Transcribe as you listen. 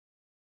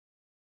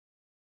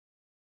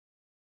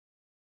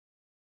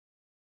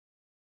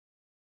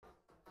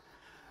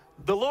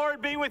The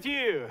Lord be with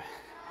you.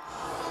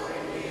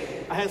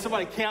 I had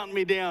somebody counting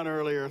me down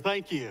earlier.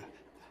 Thank you.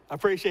 I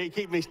appreciate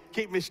you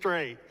keep me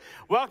straight.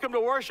 Welcome to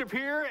worship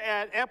here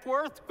at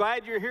Epworth.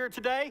 Glad you're here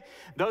today.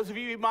 Those of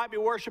you who might be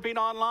worshiping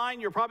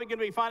online, you're probably going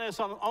to be finding us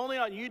only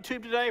on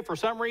YouTube today for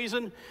some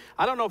reason.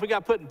 I don't know if we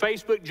got put in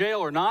Facebook jail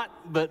or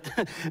not, but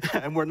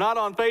and we're not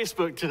on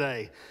Facebook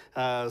today.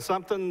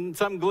 Some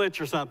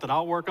glitch or something.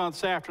 I'll work on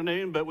this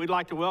afternoon, but we'd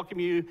like to welcome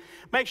you.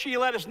 Make sure you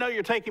let us know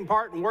you're taking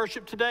part in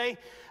worship today.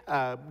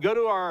 Go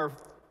to our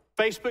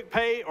Facebook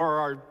page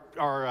or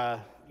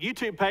our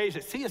YouTube page.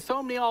 See, it's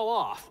throwing me all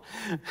off.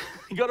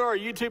 Go to our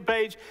YouTube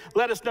page.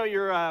 Let us know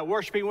you're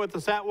worshiping with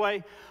us that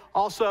way.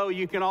 Also,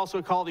 you can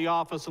also call the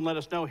office and let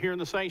us know here in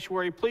the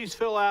sanctuary. Please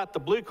fill out the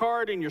blue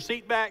card in your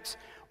seat backs,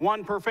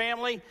 one per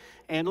family,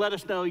 and let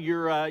us know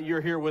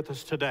you're here with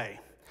us today.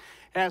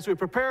 As we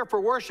prepare for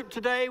worship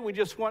today, we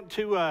just want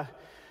to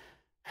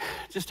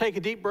just take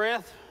a deep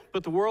breath,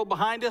 put the world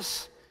behind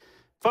us,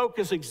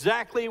 focus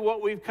exactly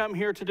what we've come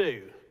here to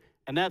do,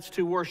 and that's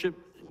to worship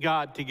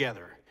God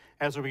together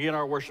as we begin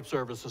our worship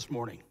service this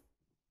morning.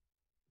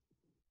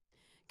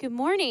 Good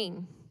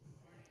morning.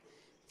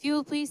 If you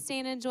will please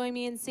stand and join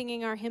me in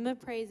singing our hymn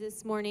of praise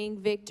this morning,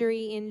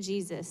 Victory in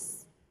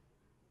Jesus.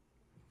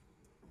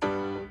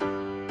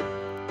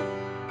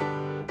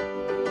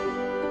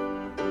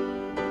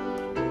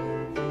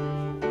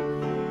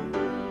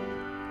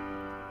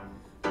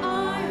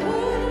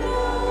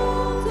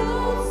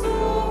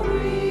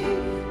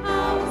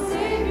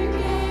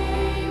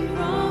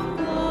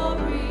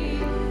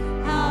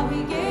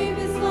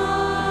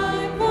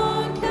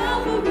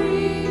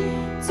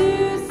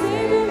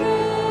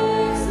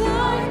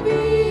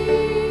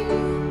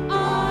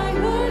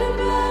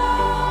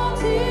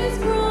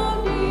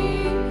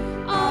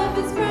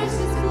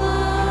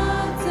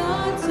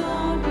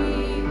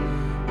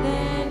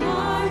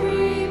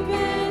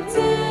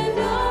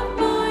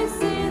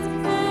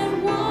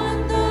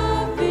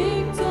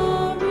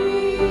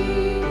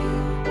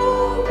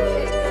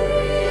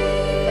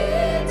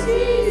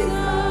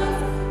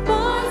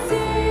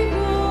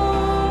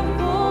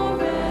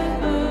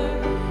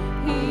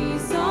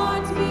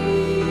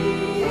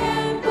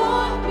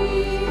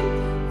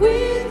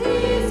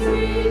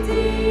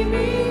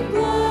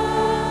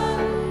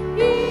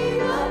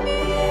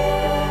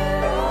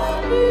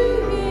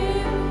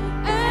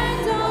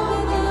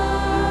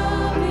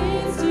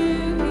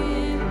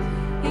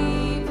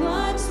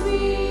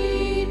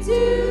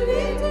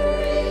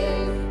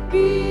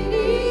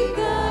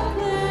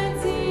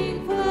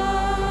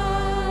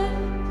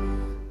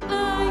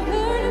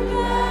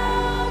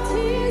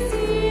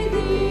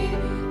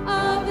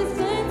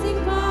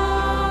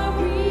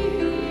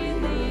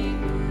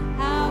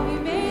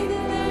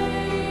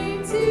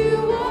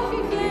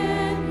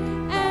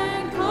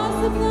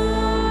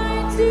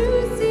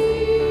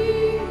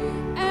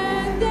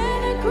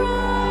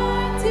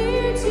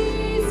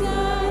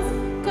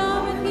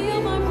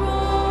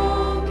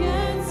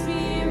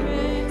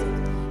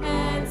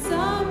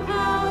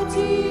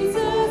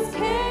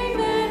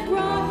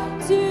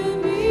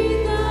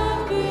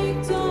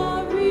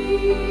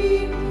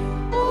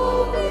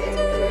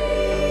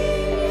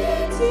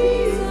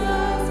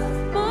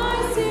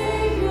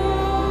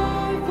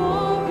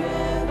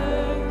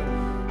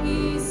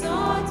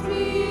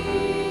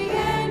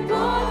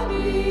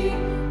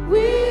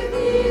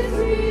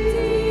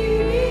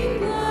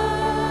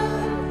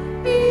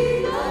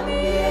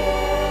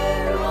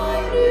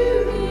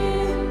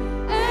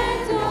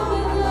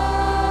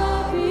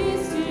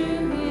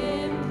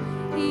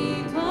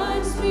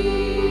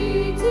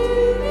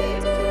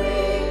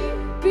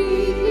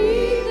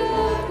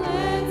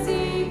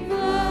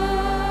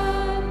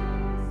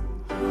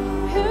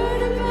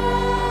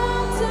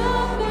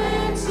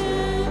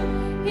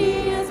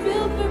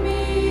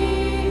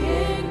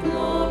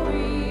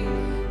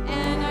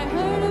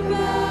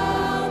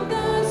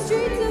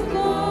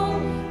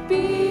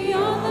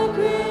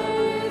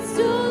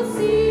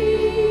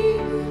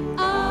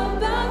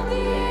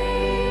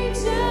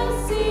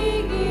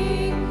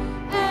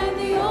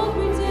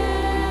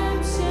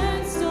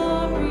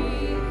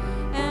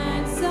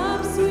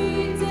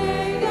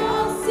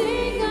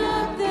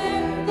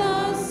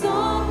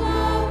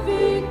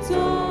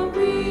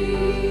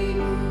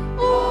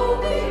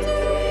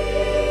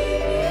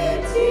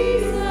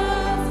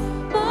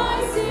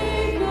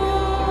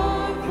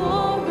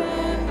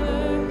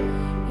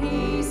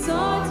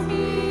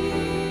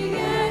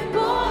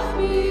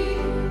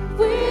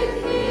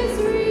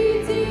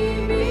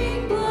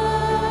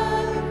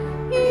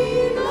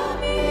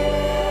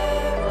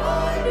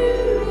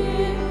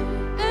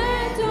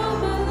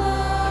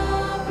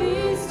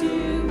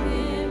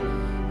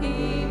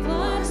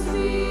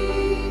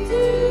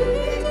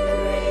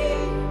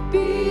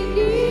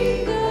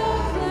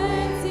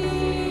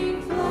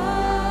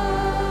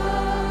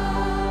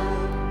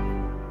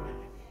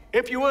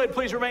 If you would,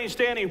 please remain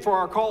standing for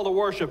our call to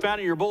worship found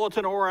in your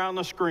bulletin or on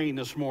the screen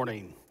this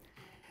morning.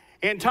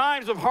 In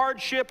times of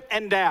hardship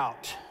and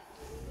doubt,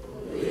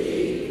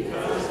 believe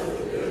because of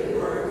the good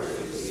works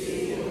you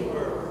see in the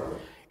world.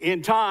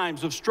 in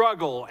times of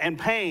struggle and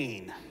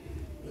pain.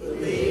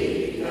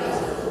 Believe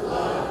because of the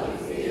love you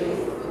feel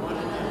for one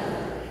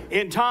another.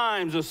 In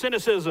times of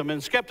cynicism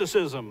and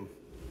skepticism.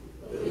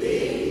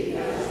 Believe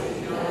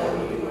because you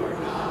know you are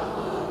not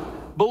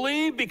alone.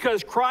 Believe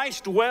because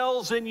Christ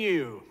dwells in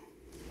you.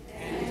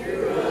 And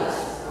through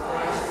us,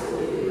 Christ will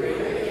do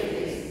greater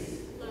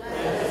things.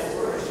 Let us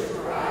worship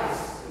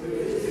Christ, who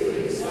is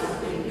doing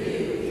something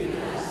new in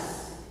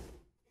us.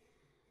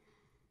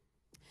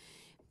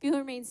 If you'll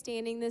remain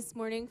standing this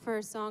morning for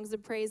our songs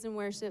of praise and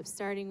worship,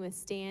 starting with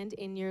Stand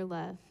in Your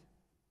Love.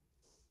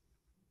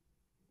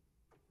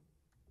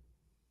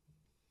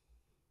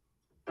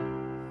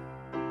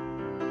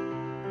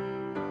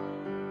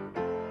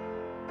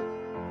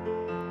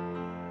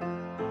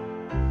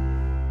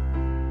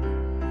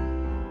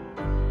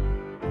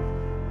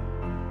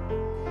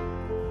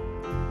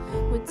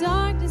 When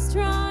darkness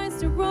tries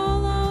to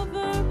roll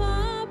over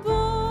my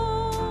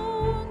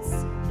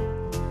bones,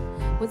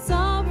 when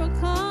sorrow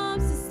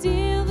comes to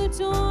steal the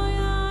joy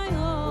I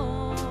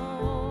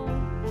own,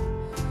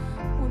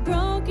 when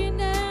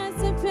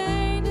brokenness and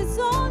pain is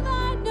all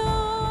I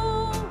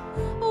know,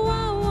 oh,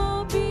 I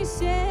won't be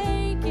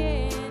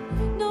shaken,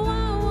 no,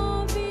 I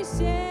won't be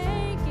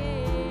shaken,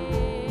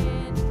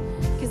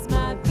 'cause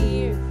my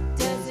fear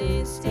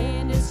doesn't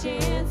stand a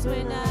chance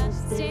when I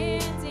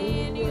stand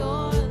in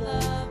your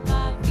love.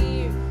 My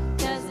fear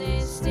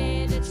doesn't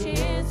stand a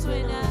chance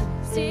when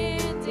I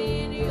stand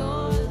in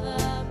your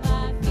love.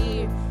 My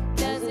fear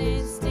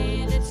doesn't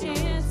stand a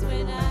chance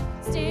when I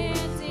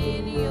stand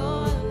in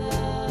your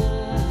love.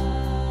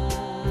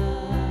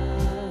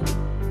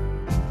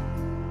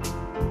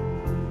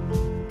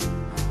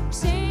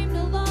 Shame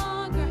no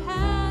longer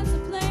has a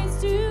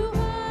place to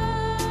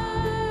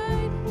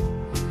hide,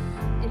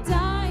 and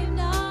I am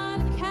not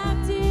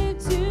captive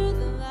to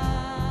the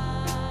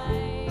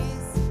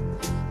lies.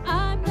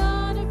 I'm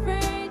not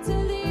afraid to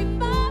leave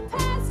my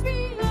past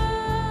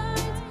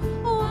behind.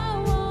 Oh, I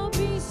won't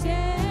be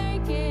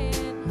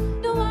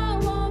shaken. No, I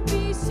won't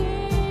be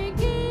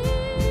shaken.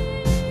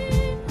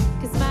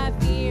 'Cause my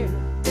fear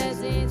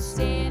doesn't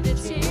stand a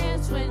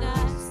chance when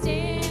I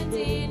stand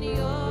in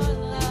your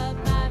love.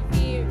 My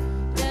fear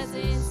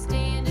doesn't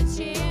stand a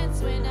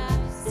chance when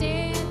I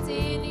stand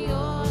in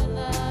your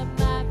love.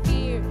 My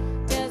fear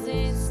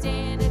doesn't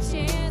stand a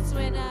chance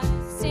when I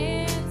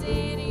stand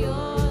in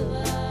your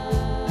love.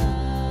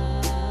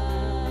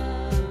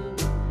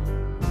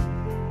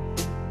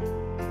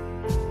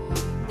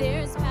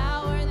 There's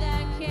power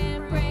that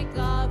can break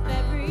off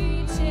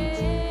every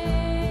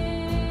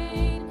chain.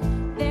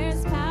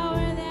 There's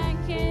power that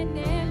can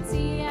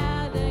empty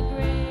out a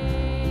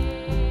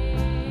grave.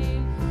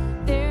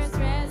 There's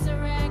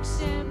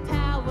resurrection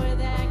power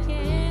that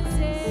can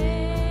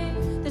save.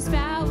 There's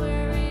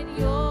power in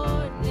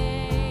your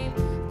name.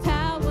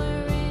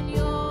 Power in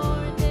your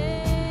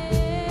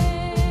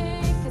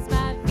name. 'Cause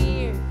my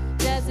fear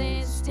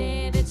doesn't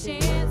stand a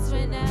chance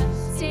when I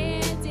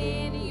stand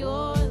in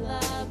your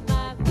love.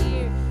 My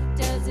fear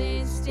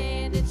doesn't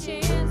stand a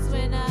chance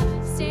when I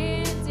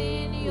stand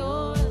in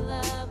your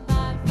love.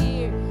 My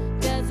fear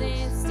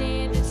doesn't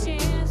stand a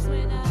chance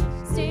when I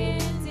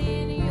stand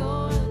in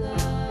your love.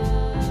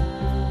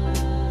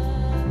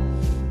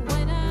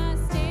 When I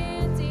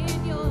stand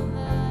in your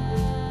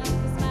love,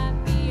 'cause my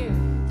fear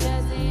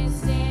doesn't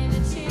stand a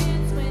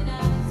chance when I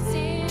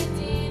stand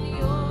in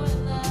your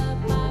love.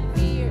 My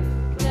fear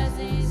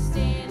doesn't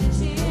stand a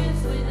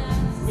chance when I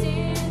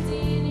stand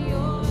in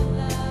your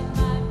love.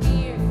 My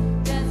fear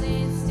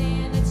doesn't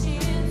stand a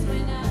chance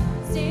when I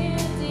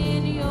stand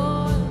in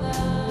your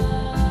love.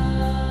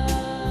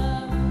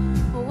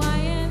 Oh, I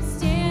am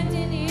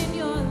standing in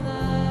your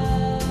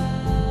love.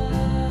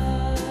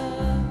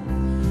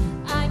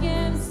 I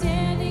am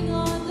standing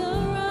on the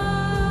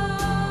rock.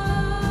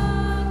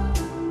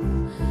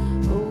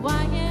 Oh, I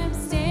am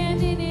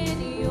standing in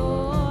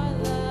your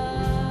love.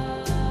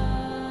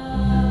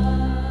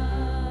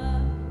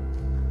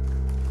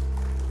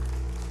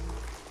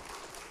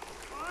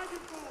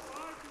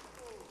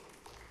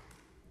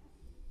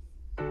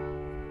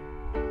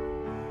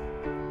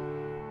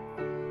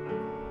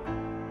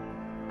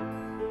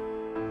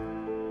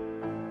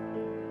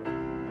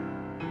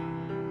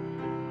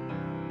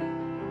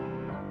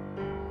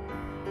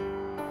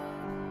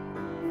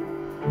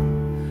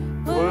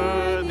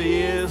 Worthy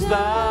is the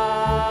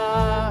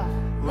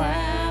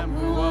Lamb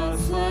who was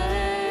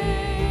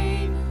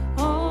slain.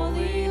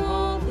 Holy,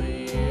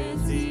 holy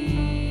is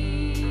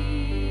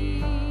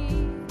He.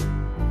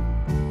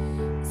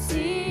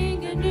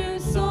 Sing a new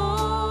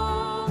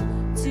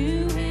song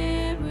to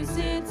Him who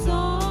sits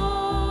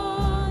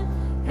on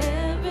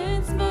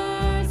heaven's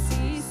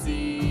mercy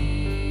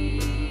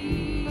seat.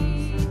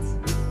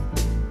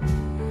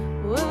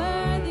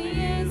 Worthy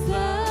is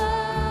the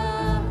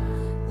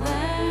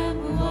Lamb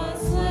who was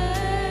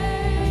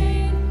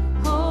slain.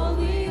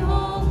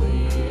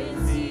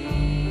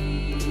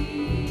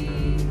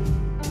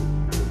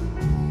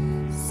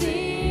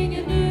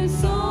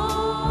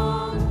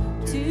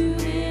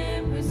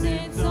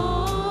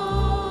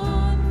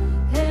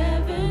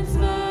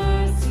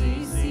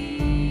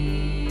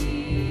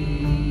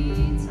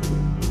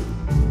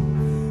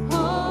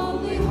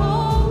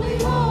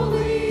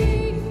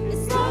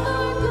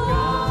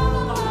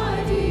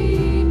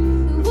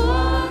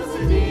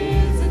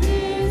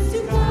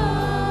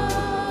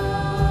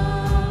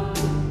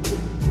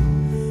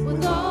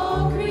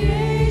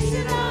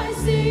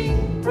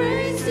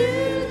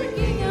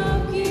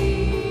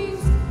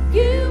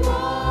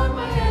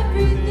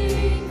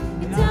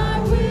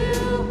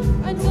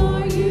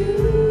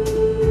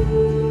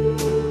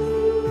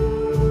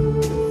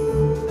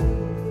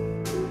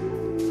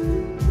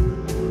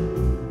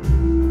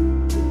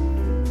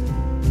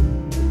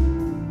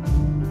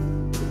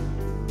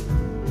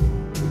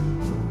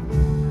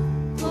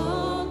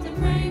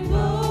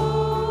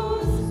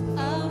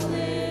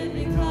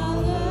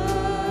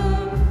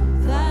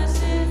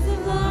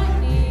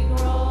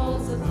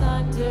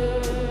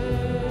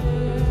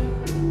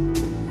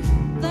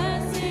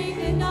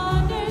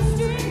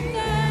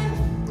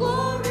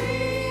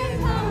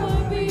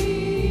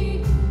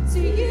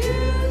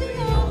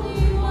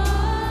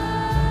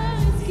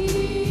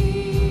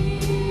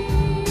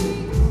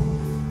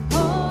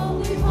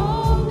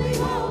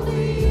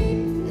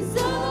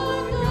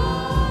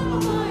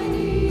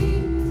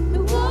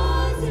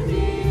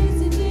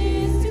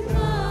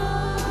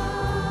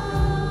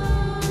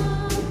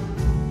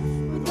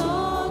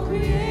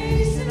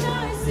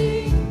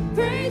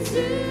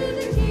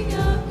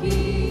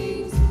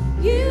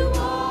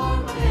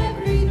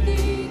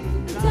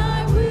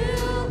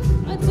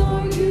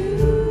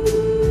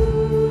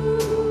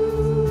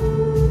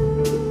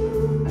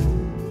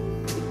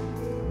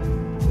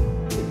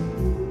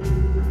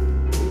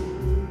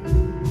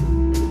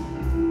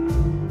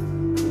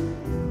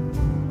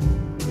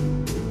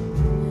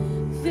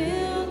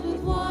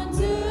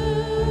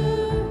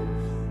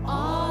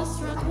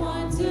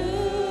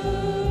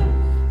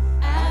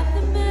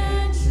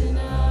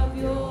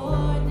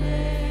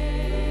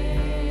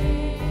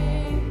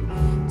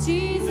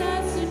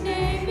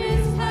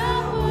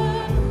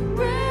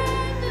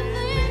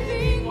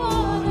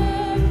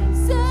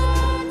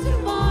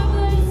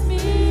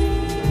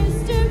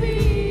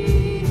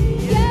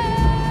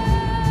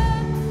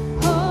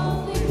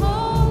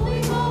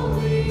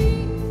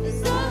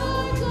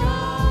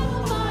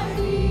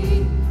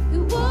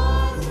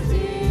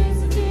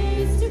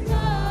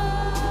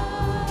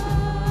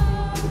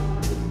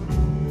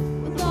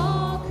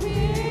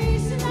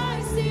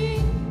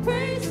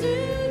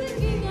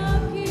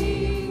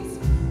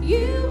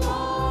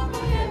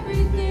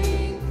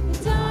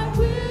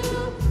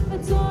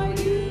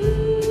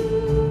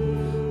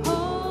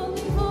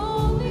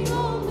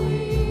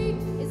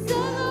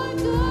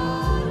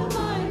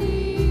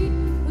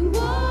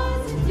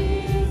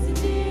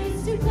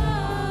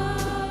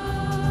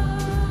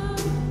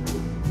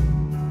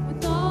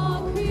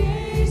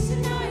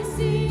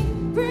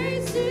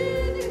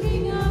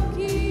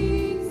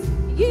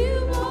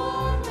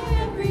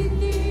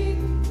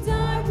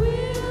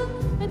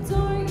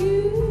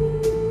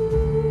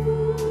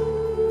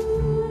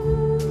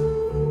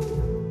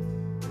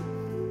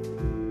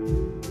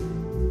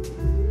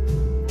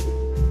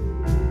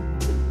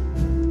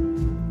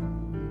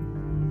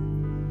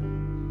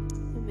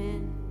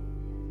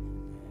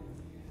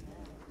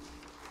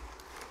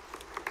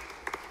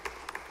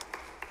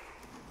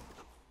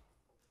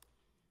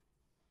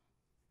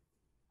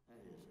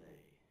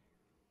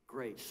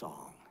 great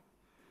song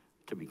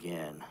to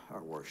begin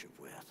our worship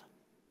with.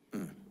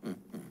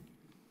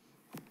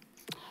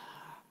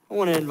 I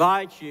want to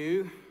invite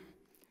you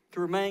to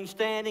remain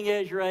standing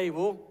as you're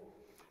able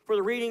for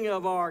the reading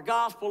of our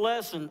gospel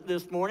lesson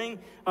this morning.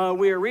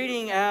 We are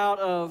reading out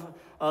of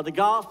the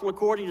gospel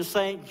according to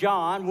St.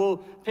 John. We'll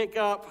pick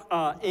up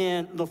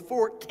in the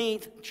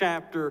 14th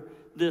chapter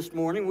this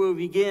morning. We'll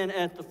begin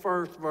at the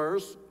first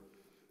verse.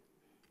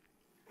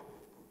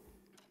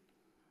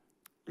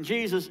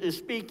 Jesus is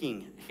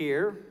speaking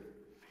here,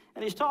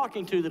 and he's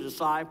talking to the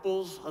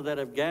disciples that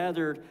have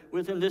gathered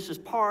with him. This is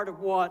part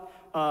of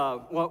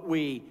what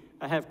we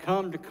have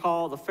come to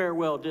call the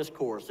farewell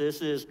discourse.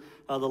 This is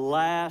the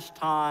last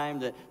time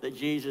that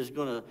Jesus is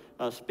going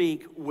to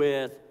speak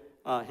with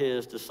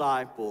his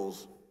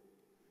disciples.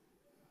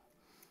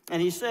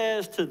 And he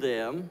says to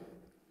them,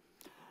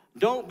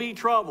 "Don't be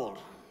troubled.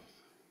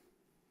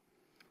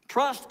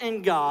 Trust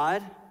in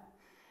God,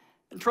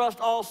 and trust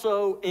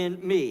also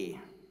in me.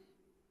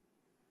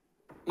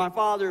 My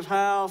Father's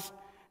house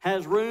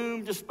has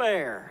room to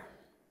spare.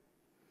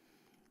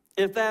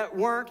 If that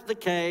weren't the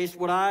case,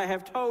 would I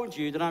have told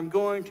you that I'm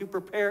going to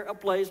prepare a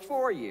place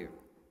for you?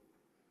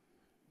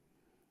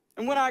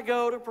 And when I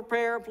go to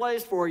prepare a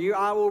place for you,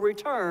 I will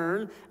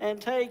return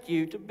and take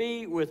you to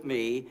be with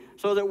me,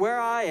 so that where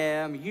I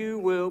am, you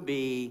will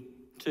be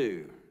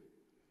too.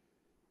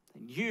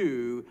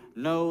 You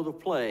know the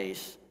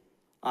place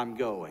I'm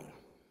going."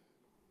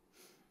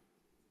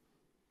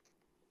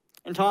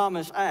 And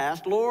Thomas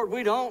asked, "Lord,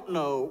 we don't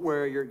know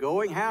where you're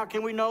going. How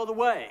can we know the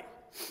way?"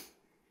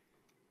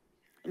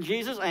 And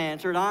Jesus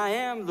answered, "I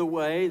am the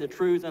way, the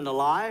truth, and the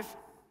life.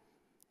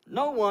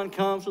 No one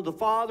comes to the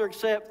Father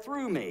except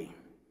through me.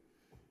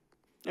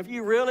 If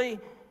you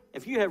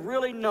have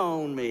really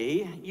known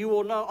me, you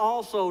will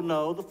also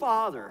know the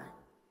Father.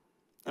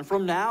 And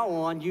from now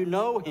on, you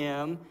know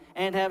him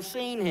and have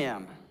seen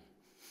him."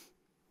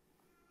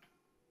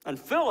 And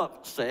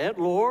Philip said,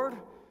 "Lord,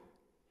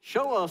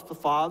 show us the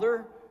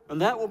Father, and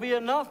that will be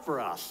enough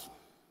for us."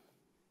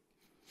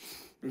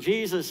 And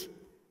Jesus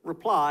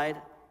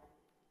replied,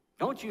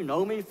 "Don't you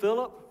know me,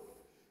 Philip?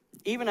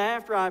 Even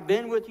after I've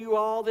been with you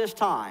all this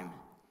time.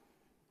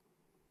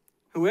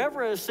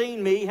 Whoever has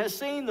seen me has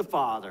seen the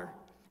Father.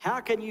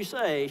 How can you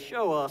say,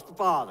 'Show us the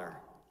Father'?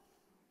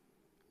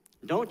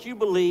 Don't you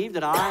believe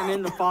that I am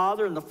in the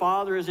Father and the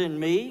Father is in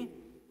me?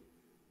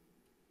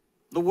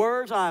 The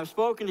words I have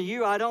spoken to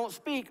you, I don't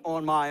speak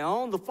on my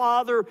own. The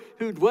Father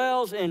who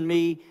dwells in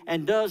me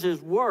and does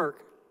his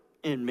work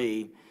in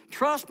me.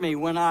 Trust me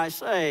when I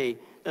say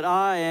that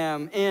I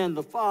am in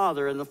the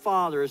Father and the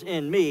Father is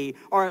in me,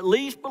 or at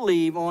least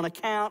believe on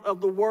account of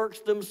the works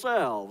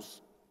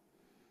themselves.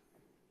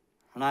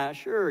 And I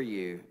assure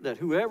you that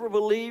whoever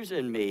believes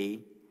in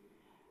me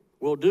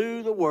will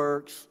do the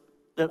works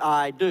that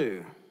I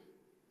do.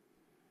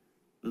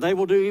 They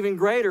will do even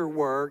greater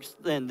works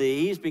than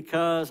these,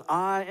 because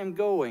I am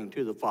going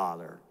to the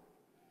Father.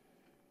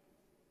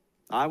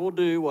 I will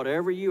do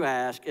whatever you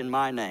ask in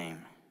my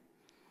name,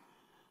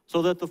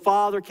 so that the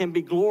Father can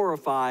be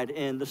glorified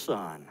in the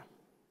Son.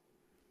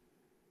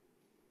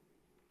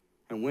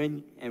 And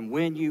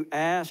when you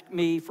ask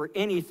me for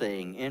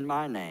anything in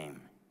my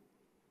name,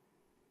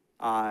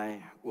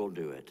 I will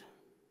do it."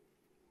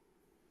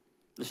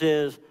 This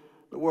is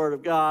the word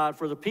of God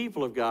for the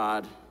people of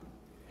God.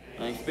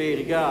 Thanks be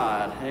to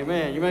God.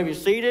 Amen. You may be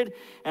seated,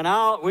 and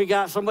we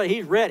got somebody,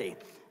 he's ready.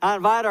 I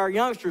invite our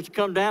youngsters to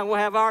come down. We'll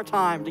have our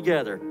time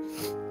together.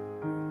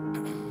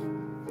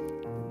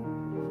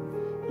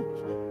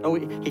 Oh,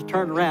 he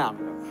turned around.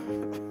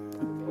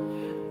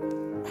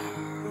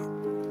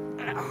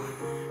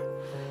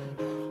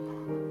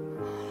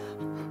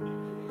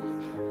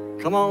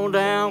 Come on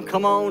down,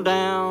 come on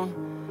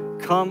down,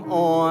 come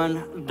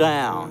on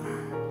down.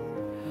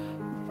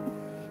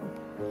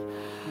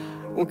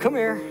 Well, come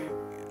here.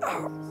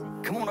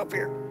 Come on up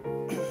here.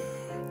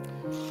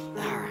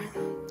 All right.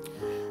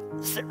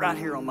 Sit right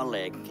here on my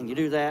leg. Can you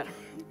do that?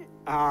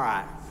 All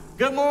right.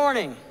 Good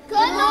morning. Good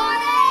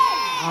morning.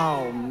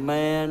 Oh,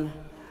 man.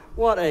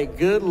 What a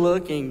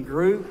good-looking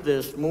group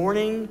this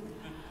morning.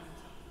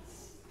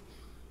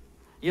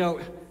 You know,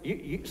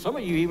 some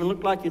of you even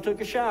look like you took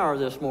a shower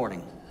this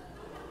morning.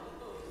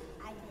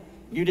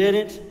 You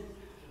didn't?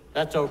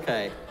 That's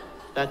okay.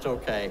 That's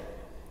okay.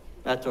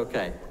 That's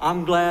okay.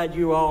 I'm glad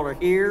you all are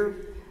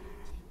here.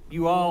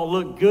 You all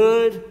look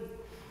good.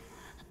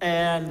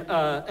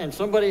 And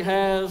somebody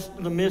has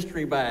the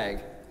mystery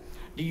bag.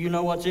 Do you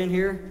know what's in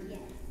here? Yes.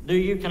 Do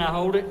you? Can I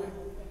hold it?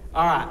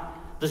 All right.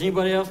 Does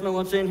anybody else know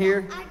what's in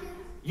here? I do.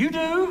 You do?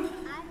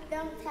 I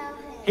don't tell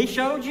him. He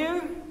showed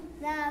you?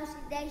 No,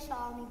 they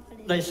saw me put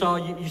it in. They saw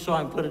you. You saw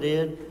him put it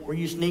in. Were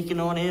you sneaking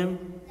on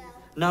him?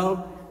 No.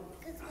 No?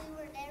 Because we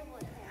were there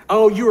with him.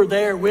 Oh, you were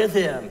there with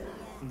him.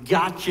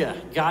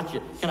 Gotcha.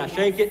 Can I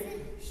shake it?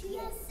 She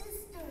has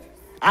sisters.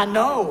 I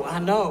know.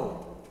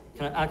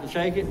 I can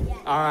shake it? Yeah.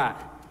 All right.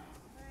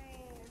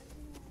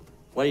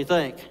 What do you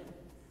think?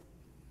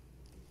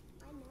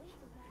 I know she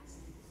has.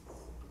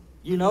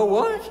 You know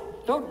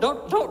what? Don't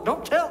tell.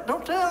 Don't tell.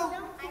 Don't tell.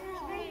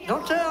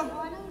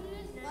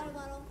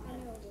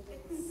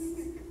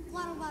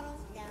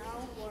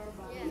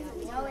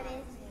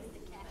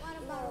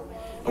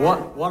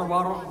 What? Water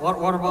bottle?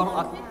 Water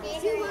bottle?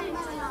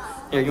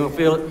 Here, you want to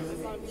feel it?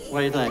 What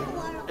do you think?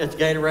 It's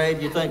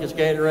Gatorade? You think it's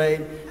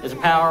Gatorade? It's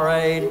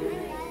Powerade?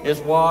 It's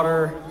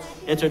water?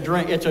 It's a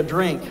drink? It's a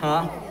drink,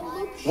 huh?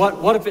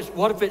 What if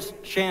it's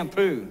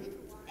shampoo?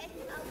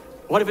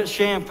 What if it's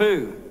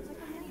shampoo?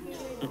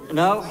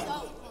 No?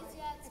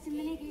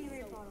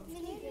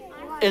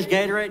 It's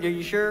Gatorade? Are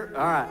you sure?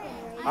 All right.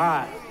 All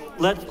right.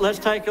 Let's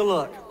take a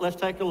look. Let's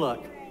take a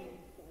look.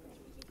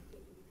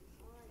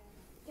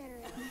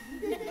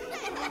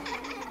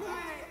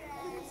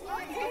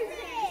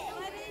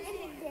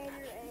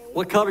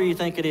 What color do you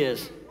think it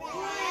is?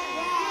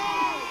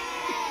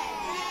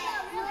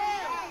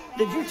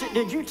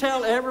 Did you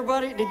tell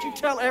everybody? Did you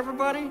tell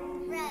everybody?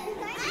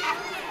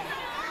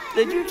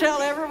 Did you tell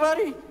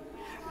everybody?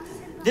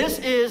 This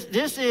is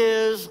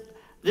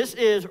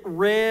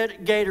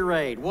red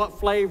Gatorade. What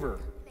flavor?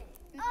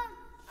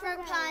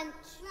 Fruit punch.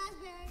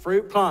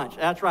 Fruit punch.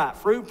 That's right.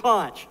 Fruit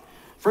punch.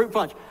 Fruit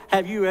punch.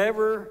 Have you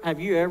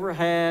ever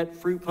had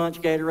fruit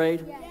punch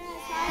Gatorade?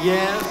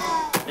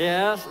 Yes.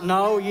 Yes.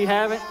 No, you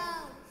haven't.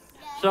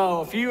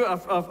 So a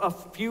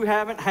few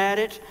haven't had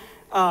it.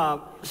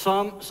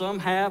 Some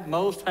have.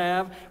 Most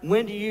have.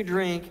 When do you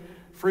drink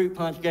fruit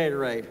punch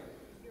Gatorade?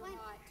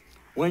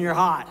 When you're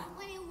hot.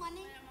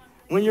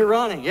 When you're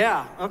running.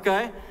 Yeah.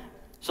 Okay.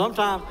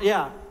 Sometimes.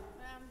 Yeah.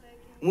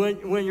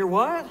 When you're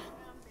what?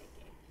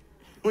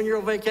 When you're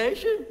on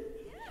vacation.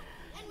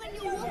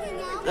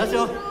 That's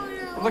all.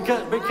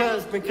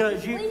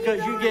 Because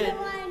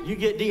you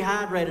get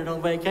dehydrated on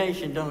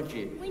vacation, don't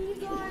you?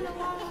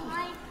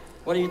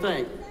 What do you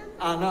think?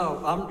 I know.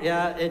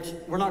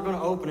 We're not going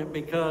to open it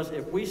because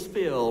if we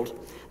spilled,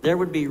 there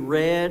would be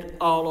red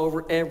all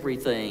over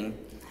everything.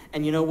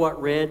 And you know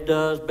what red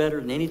does better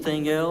than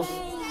anything else?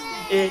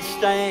 It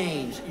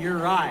stains. You're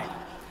right.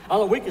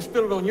 Although we could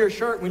spill it on your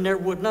shirt, we never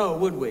would know,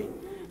 would we?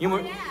 You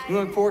want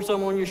to pour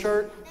some on your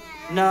shirt?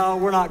 No,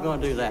 we're not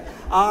going to do that.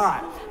 All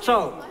right.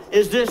 So,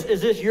 is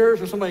this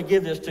yours or somebody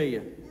give this to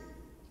you?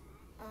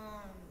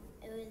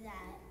 It was at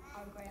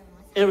our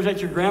grandma's. It was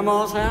at your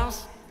grandma's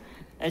house?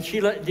 And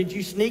did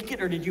you sneak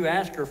it or did you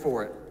ask her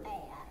for it?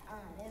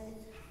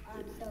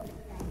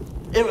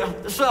 It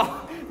was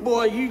So,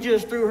 boy, you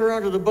just threw her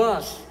under the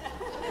bus.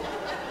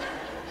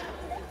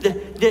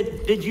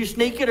 Did you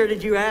sneak it or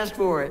did you ask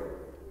for it?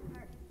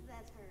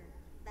 That's her.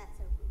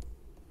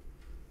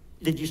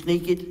 Did you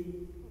sneak it?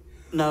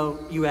 No,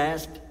 you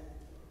asked?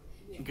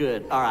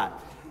 Good. All right.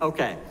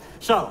 Okay.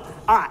 So,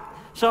 all right.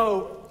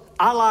 So,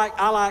 I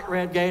like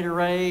red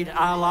Gatorade.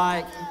 I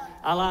like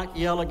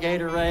yellow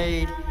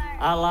Gatorade.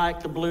 I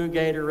like the blue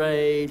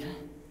Gatorade.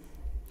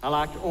 I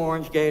like the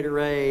orange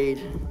Gatorade.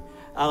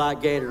 I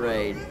like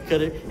Gatorade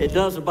because it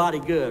does the body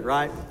good,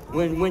 right?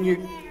 When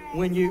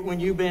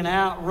you've been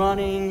out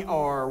running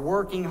or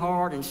working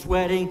hard and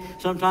sweating,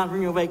 sometimes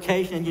when you're on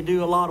vacation and you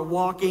do a lot of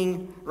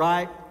walking,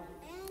 right?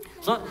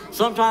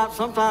 Sometimes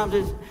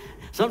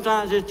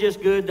it's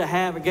just good to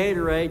have a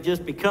Gatorade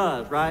just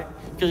because, right?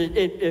 Because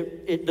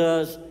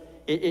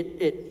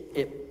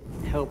it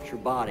helps your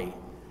body.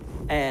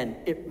 And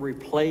it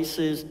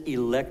replaces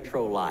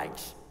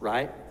electrolytes,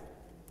 right?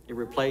 It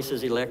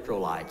replaces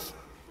electrolytes.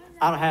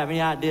 I don't have any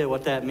idea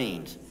what that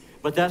means.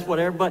 But that's what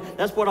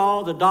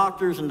all the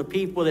doctors and the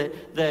people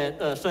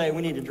that say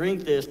we need to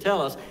drink this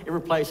tell us. It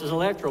replaces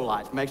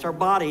electrolytes, makes our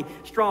body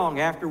strong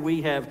after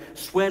we have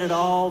sweated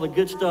all the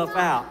good stuff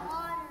out.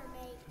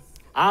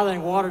 I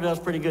think water does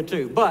pretty good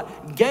too.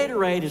 But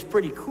Gatorade is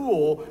pretty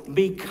cool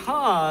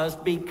because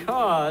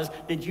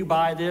did you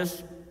buy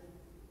this?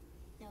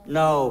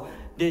 No.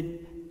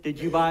 Did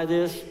you buy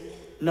this?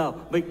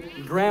 No.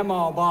 But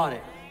Grandma bought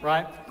it,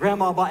 right?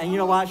 Grandma bought it. And you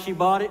know why she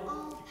bought it?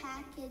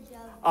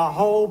 A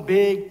whole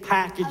big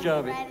package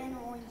of it.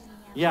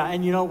 Yeah,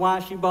 and you know why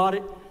she bought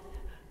it?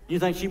 You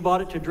think she bought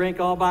it to drink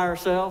all by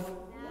herself?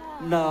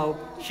 No.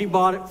 She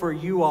bought it for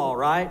you all,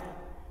 right?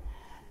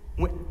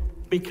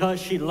 Because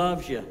she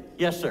loves you.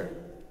 Yes, sir.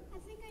 I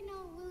think I know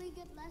a really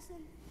good lesson.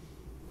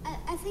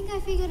 I think I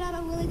figured out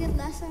a really good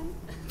lesson.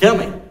 Tell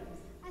me.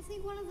 I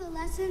think one of the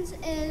lessons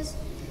is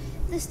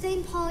the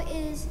stain part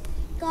is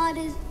God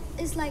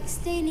is like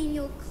staining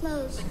your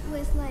clothes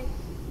with like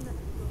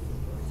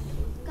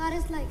God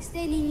is like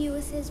staining you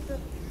with his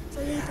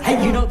belief.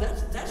 Hey, you know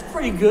that's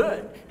pretty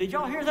good. Did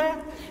y'all hear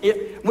that?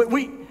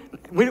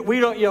 We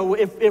don't, you know,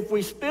 if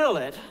we spill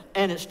it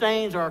and it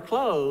stains our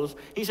clothes,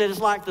 he said it's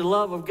like the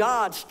love of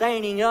God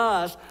staining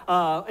us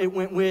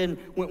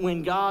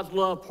when God's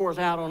love pours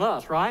out on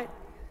us, right?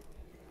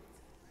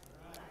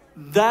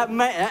 The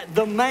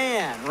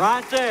man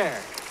right there.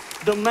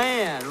 The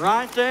man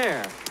right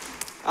there.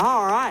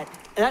 All right.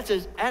 That's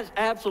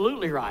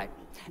absolutely right.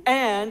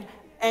 And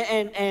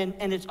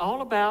it's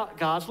all about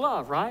God's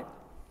love, right?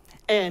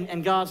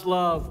 And God's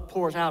love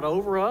pours out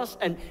over us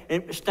and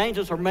it stains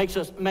us or makes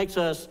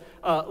us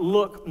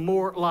look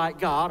more like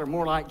God or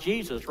more like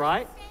Jesus,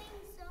 right?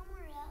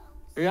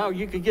 You know,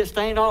 you could get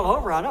stained all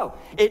over, I know.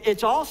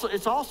 It's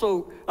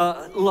also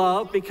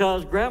love,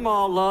 because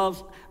Grandma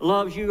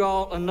loves you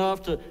all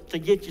enough to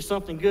get you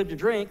something good to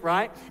drink,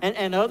 right?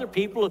 And other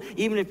people,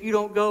 even if you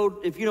don't go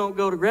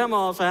to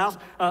Grandma's house,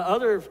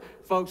 other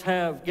folks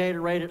have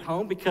Gatorade at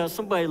home because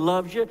somebody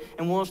loves you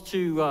and wants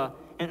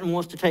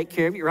to take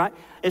care of you, right?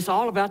 It's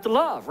all about the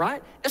love,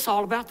 right? It's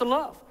all about the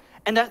love.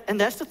 And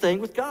that's the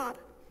thing with God.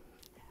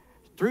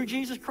 Through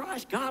Jesus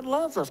Christ, God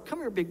loves us. Come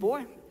here, big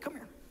boy. Come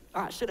here.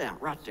 All right, sit down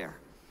right there.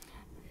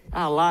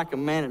 I like a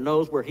man that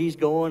knows where he's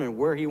going and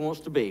where he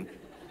wants to be.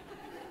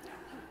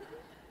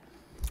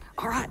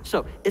 All right,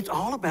 so it's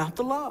all about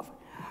the love.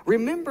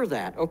 Remember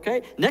that,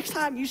 okay? Next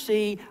time you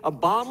see a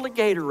bottle of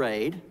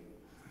Gatorade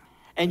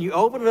and you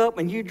open it up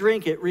and you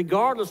drink it,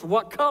 regardless of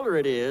what color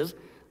it is,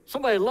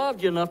 somebody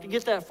loved you enough to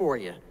get that for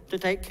you, to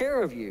take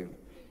care of you.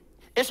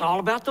 It's all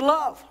about the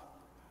love.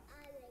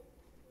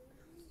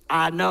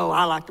 I know,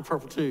 I like the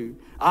purple too.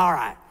 All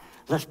right,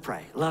 let's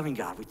pray. Loving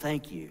God, we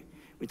thank you.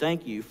 We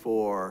thank you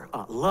for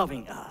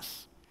loving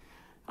us,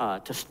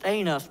 to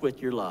stain us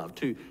with your love,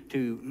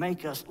 to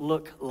make us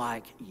look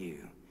like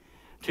you,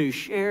 to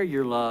share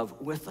your love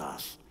with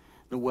us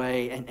the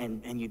way,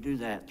 and you do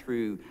that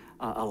through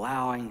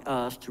allowing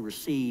us to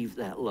receive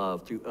that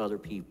love through other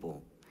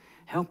people.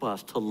 Help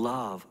us to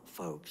love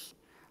folks,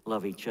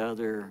 love each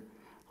other,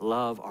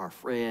 love our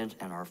friends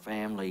and our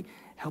family.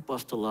 Help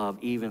us to love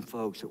even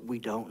folks that we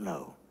don't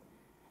know,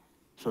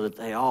 so that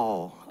they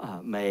all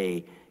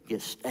may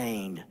get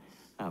stained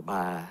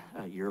by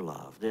your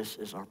love. This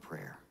is our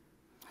prayer.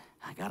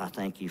 God, I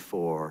thank you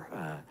for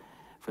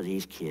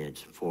these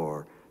kids,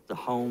 for the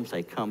homes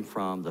they come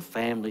from, the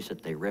families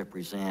that they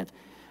represent,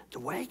 the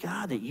way,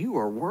 God, that you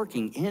are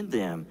working in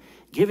them,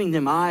 giving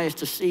them eyes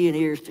to see and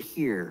ears to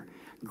hear,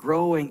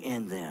 growing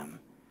in them,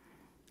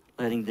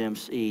 letting them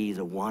see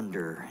the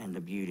wonder and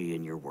the beauty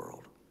in your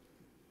world.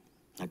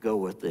 Now go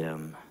with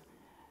them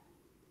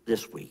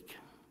this week,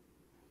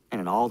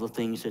 and in all the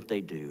things that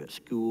they do at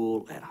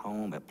school, at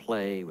home, at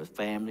play, with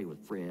family, with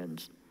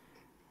friends.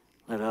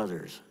 Let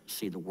others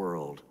see the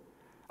world,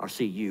 or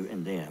see you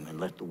in them, and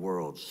let the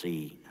world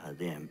see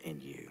them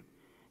in you.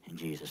 In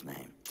Jesus'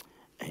 name,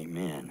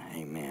 amen,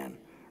 amen.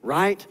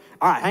 Right?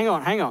 All right, hang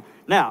on.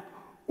 Now,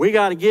 we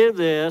got to give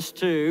this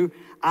to,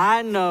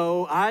 I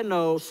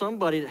know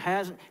somebody that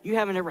hasn't, you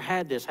haven't ever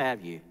had this,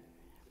 have you?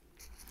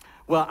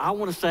 Well, I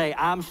want to say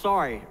I'm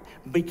sorry,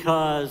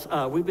 because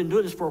we've been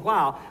doing this for a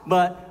while,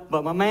 but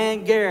my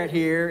man Garrett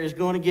here is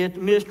going to get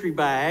the mystery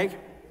bag.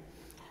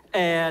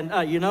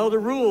 And you know the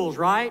rules,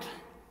 right?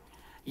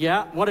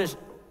 Yeah, what is?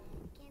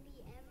 Can't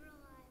be ever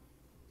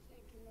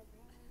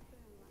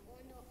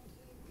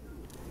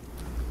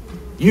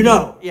alive. You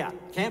know, yeah,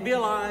 can't be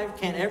alive,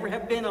 can't ever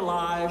have been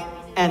alive,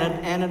 and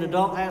an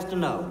adult has to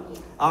know.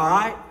 All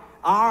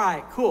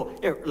right, cool.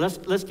 Here,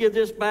 let's give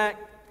this back.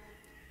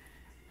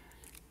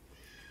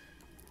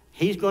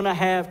 He's going to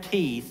have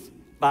teeth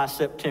by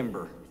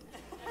September.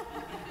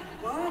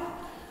 What?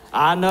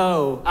 I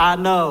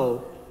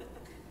know.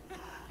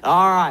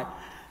 All right.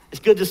 It's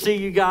good to see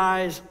you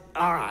guys.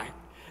 All right.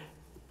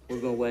 We're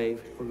going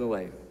to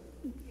wave.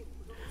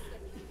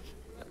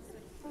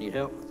 Need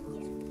help?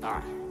 All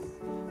right.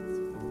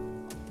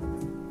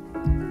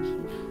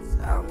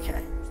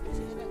 Okay.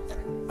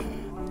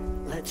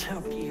 Let's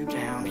help you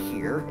down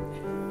here.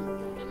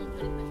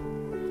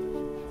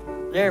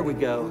 There we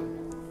go.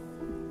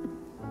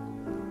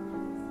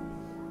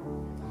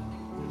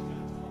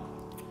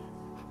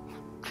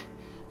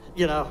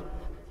 You know,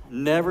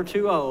 never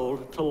too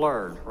old to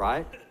learn,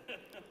 right?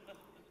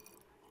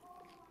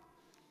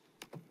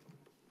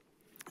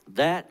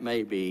 That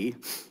may be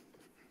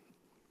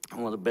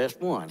one of the best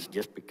ones,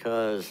 just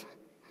because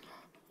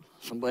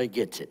somebody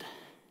gets it.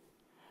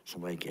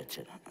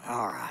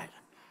 All right.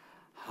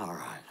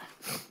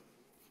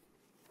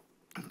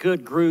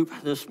 Good group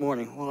this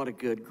morning. What a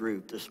good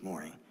group this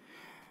morning.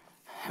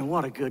 And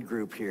what a good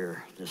group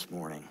here this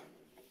morning.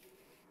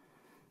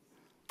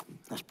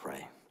 Let's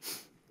pray.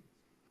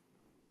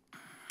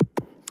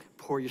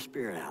 Pour your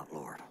Spirit out,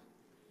 Lord.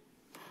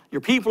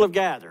 Your people have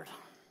gathered.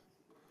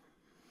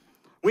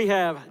 We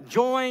have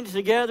joined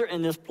together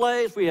in this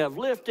place. We have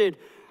lifted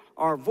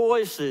our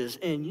voices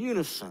in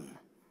unison,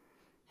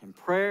 in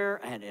prayer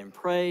and in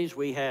praise.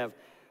 We have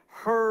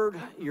heard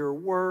your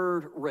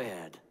word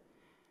read.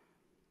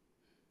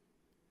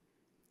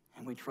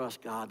 And we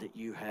trust, God, that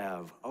you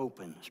have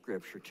opened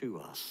Scripture to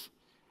us,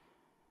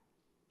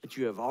 that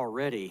you have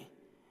already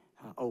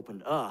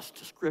opened us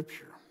to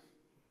Scripture.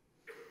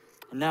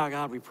 And now,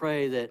 God, we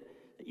pray that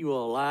you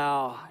will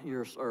allow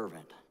your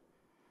servant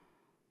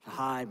to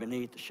hide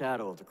beneath the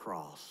shadow of the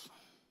cross.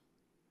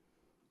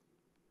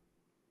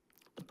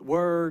 That the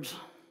words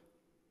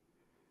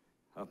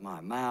of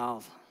my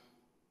mouth,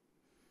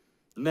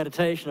 the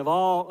meditation of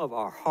all of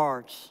our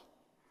hearts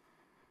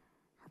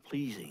are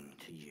pleasing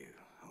to you,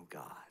 O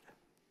God,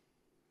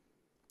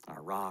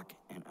 our rock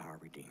and our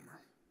Redeemer.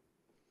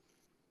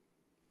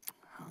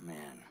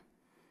 Amen.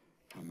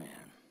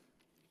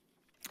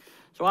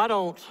 So I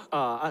don't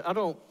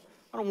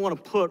I don't want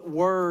to put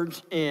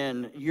words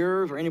in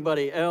yours or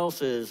anybody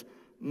else's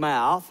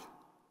mouth.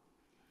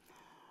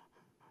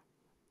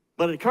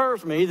 But it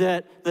occurs to me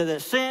that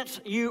since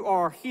you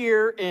are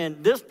here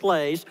in this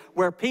place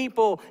where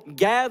people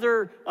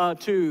gather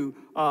to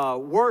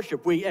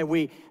worship,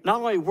 we not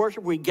only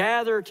worship, we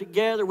gather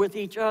together with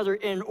each other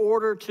in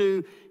order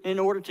to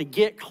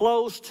get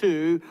close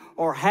to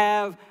or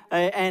have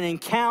an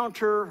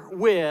encounter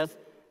with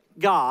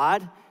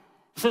God.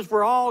 Since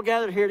we're all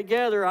gathered here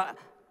together,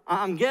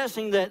 I'm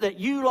guessing that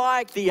you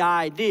like the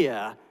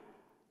idea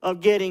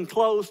of getting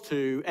close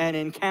to and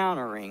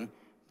encountering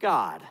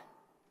God.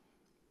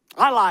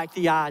 I like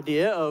the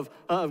idea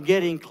of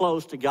getting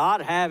close to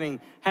God,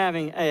 having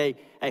a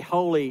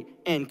holy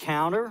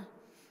encounter.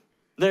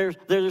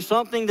 There's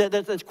something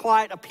that's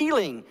quite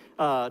appealing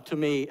to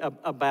me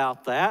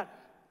about that.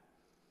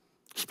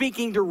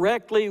 Speaking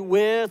directly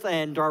with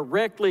and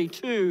directly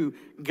to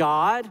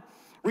God,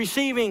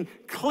 receiving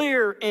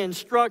clear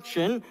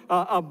instruction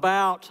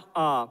about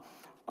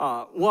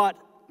what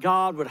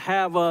God would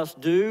have us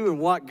do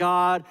and what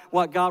God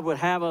would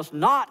have us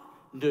not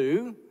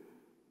do.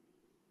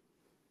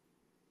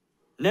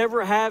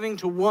 Never having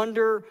to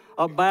wonder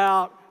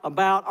about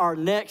our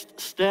next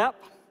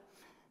step.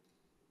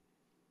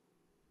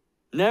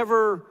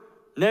 Never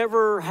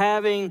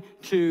having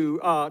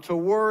to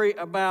worry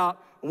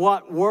about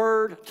what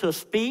word to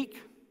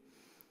speak,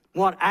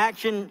 what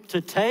action to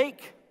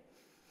take.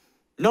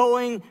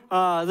 Knowing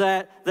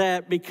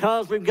that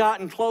because we've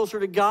gotten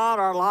closer to God,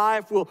 our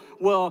life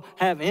will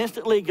have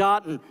instantly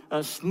gotten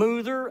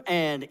smoother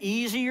and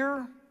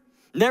easier.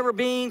 Never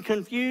being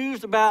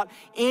confused about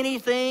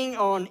anything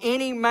on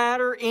any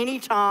matter,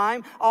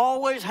 anytime,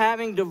 always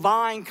having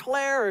divine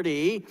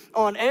clarity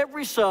on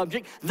every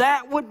subject.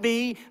 That would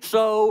be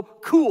so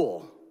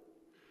cool.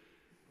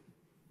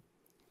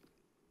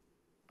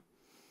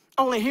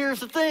 Only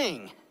here's the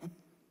thing.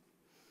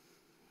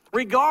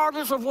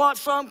 Regardless of what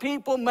some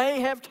people may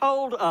have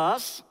told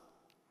us,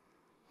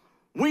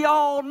 we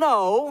all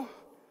know,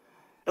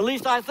 at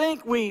least I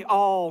think we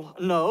all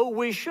know,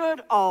 we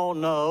should all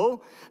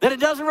know, that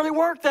it doesn't really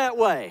work that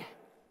way.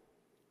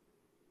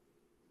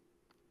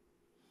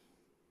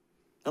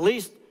 At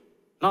least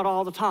not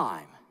all the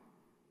time.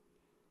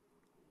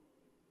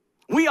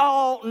 We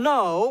all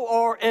know,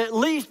 or at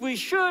least we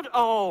should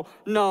all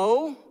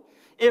know,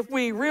 if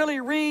we really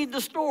read the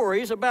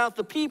stories about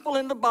the people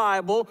in the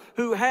Bible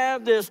who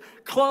have this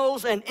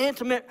close and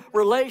intimate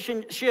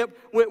relationship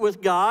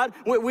with God,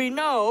 we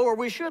know, or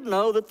we should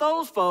know, that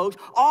those folks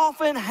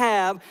often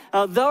have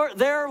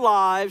their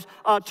lives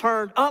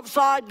turned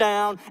upside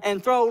down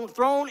and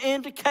thrown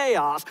into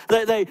chaos.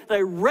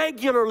 They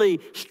regularly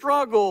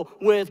struggle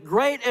with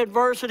great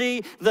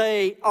adversity.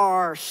 They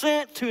are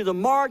sent to the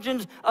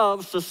margins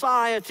of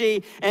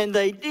society, and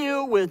they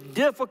deal with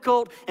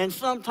difficult and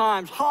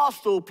sometimes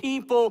hostile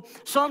people.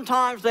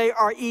 Sometimes they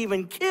are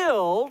even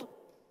killed,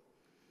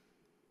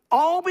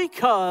 all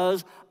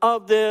because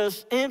of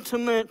this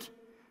intimate,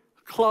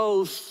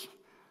 close,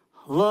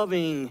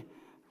 loving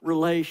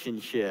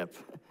relationship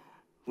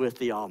with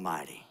the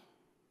Almighty.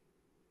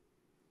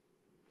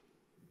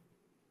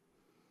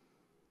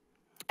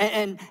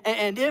 And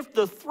if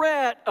the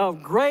threat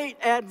of great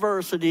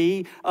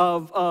adversity,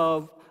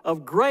 of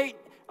great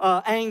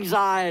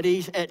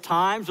anxieties at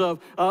times,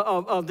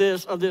 of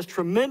this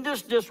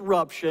tremendous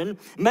disruption,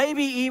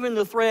 maybe even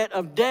the threat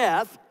of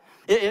death,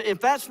 if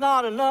that's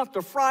not enough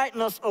to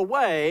frighten us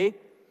away,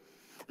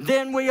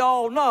 then we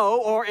all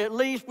know, or at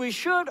least we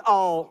should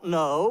all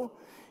know,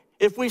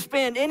 if we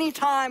spend any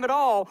time at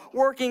all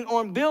working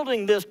on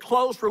building this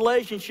close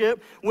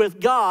relationship with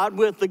God,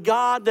 with the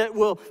God that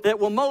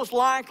will most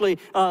likely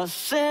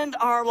send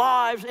our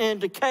lives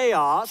into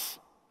chaos,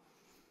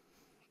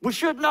 we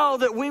should know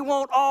that we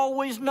won't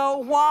always know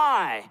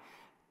why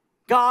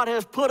God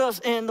has put us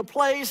in the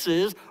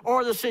places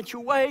or the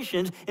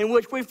situations in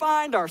which we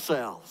find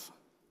ourselves.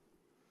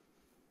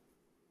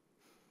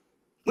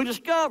 We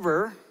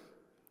discover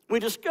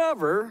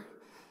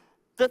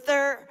that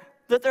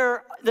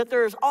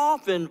there's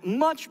often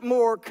much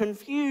more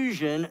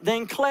confusion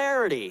than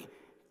clarity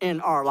in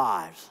our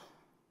lives.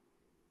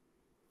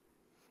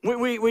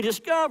 We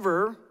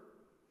discover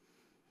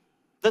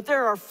that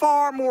there are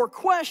far more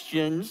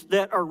questions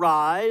that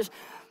arise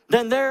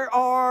than there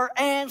are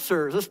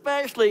answers,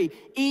 especially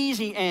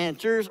easy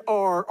answers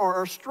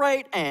or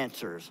straight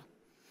answers.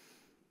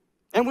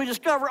 And we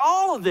discover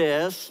all of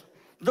this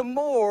the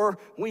more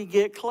we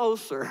get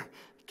closer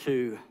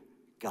to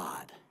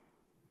God.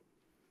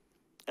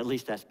 At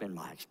least that's been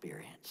my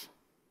experience.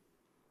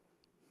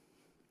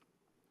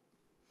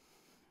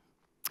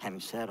 Having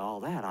said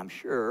all that, I'm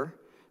sure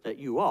that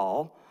you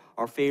all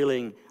are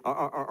feeling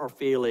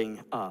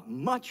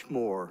much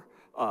more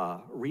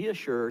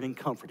reassured and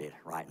comforted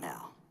right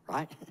now,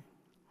 right?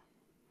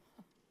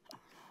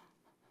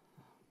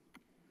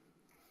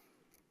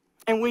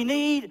 And we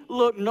need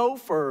look no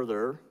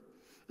further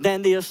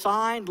than the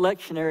assigned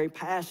lectionary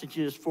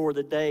passages for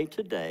the day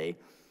today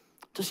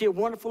to see a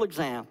wonderful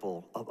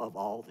example of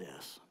all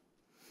this.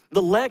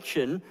 The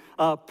lection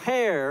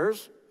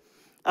pairs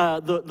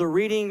the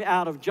reading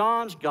out of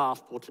John's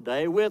Gospel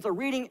today with a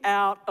reading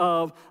out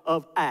of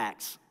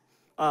Acts,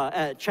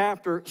 at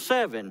chapter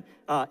 7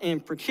 in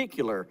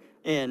particular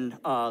in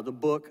the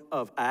book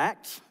of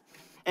Acts.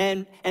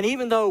 And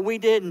even though we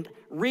didn't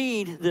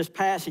read this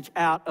passage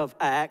out of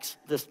Acts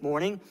this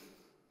morning,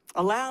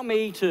 allow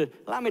me to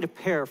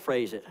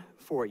paraphrase it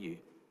for you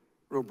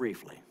real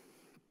briefly.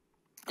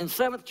 In the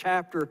 7th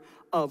chapter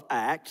of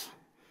Acts,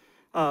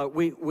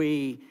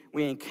 we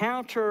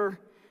encounter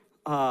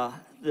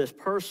this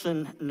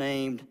person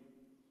named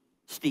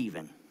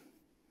Stephen.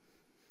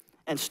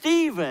 And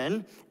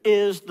Stephen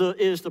is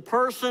the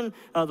person,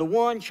 the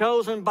one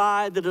chosen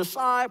by the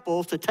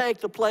disciples to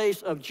take the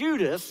place of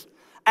Judas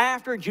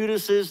after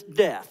Judas's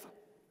death.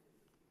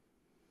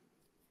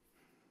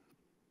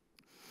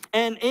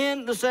 And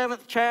in the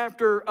 7th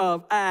chapter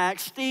of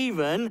Acts,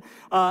 Stephen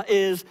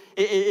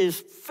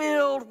is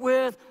filled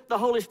with the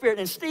Holy Spirit.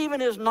 And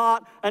Stephen is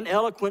not an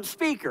eloquent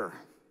speaker.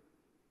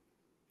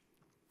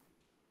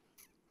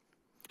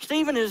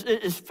 Stephen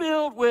is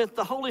filled with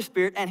the Holy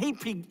Spirit, and he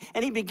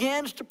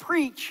begins to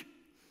preach,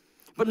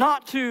 but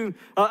not to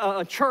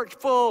a church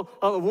full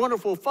of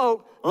wonderful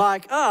folk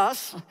like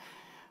us.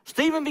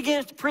 Stephen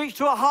begins to preach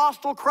to a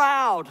hostile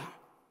crowd.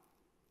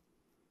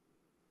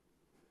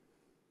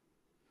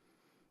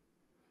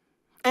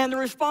 And the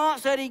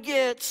response that he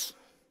gets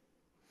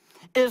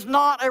is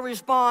not a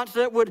response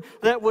that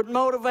would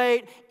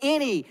motivate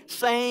any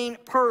sane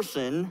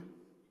person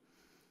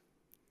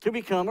to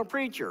become a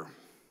preacher.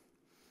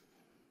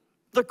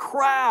 The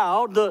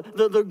crowd,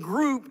 the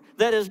group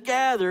that is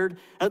gathered,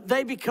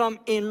 they become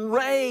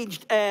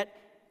enraged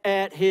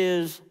at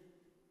his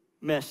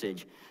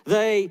message.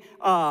 They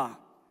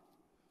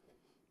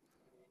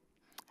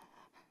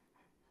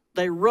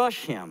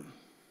rush him.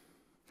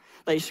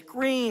 They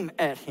scream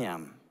at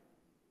him.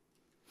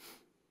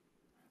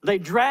 They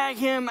drag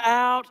him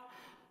out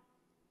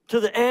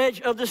to the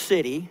edge of the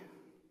city,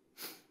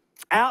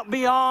 out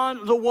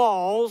beyond the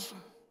walls,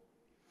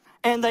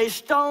 and they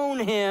stone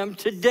him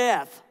to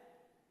death.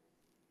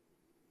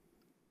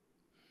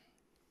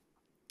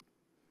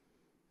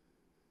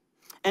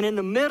 And in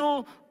the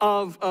middle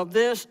of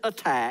this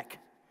attack,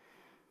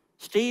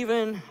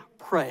 Stephen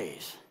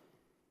prays.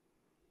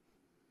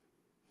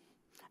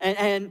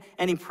 And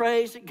he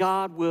prays that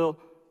God will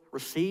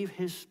receive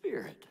his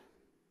spirit.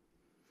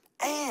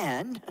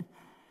 And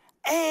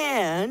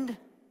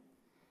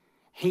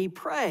he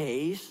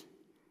prays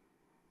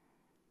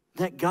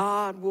that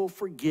God will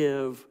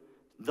forgive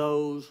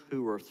those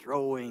who are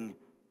throwing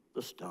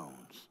the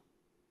stones.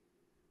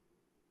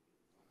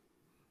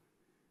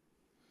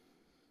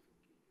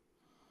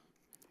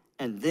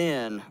 And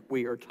then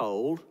we are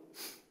told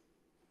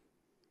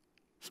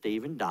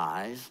Stephen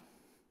dies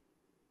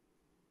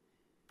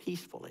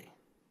peacefully.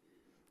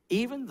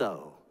 Even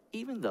though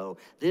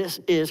this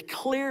is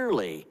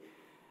clearly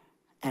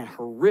an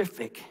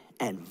horrific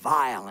and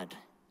violent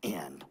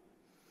end.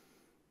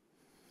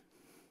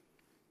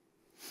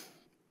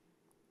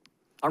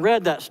 I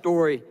read that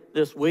story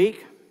this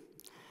week,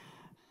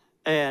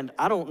 and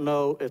I don't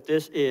know if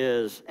this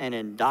is an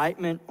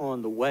indictment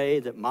on the way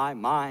that my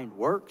mind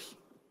works,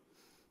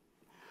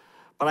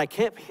 but I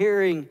kept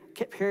hearing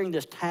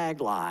this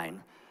tagline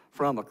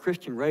from a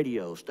Christian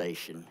radio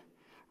station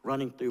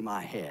running through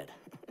my head.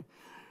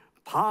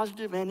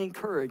 Positive and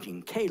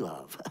encouraging,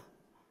 K-Love.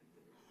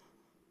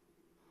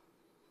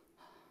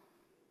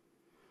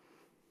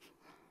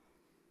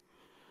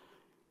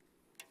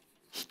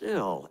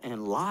 Still,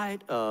 in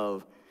light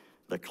of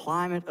the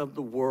climate of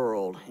the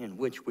world in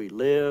which we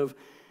live,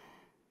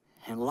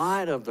 in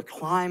light of the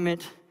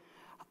climate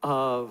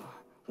of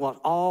what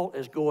all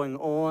is going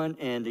on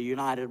in the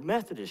United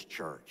Methodist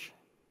Church,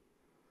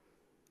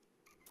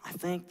 I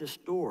think this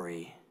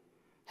story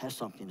has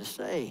something to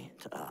say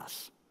to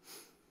us.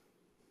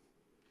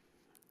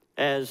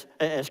 As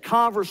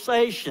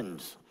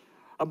conversations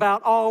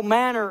about all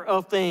manner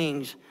of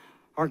things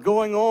are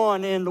going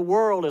on in the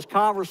world, as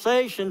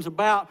conversations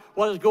about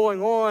what is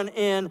going on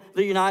in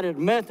the United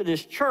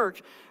Methodist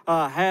Church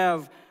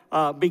have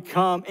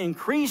become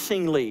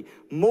increasingly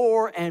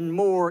more and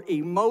more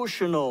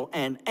emotional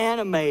and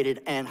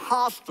animated and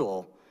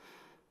hostile,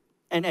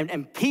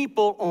 and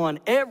people on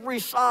every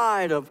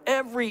side of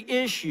every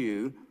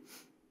issue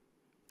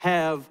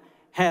have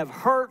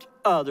hurt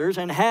others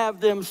and have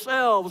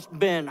themselves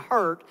been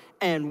hurt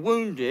and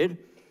wounded.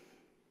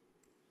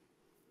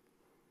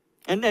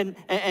 And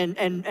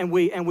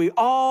we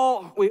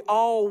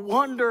all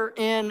wonder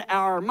in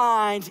our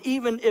minds,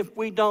 even if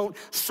we don't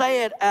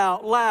say it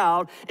out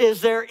loud,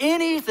 is there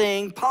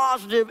anything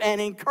positive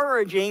and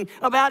encouraging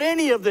about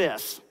any of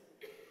this?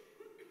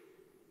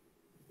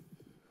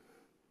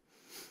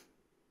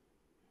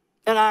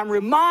 And I'm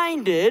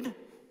reminded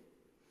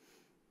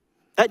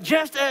that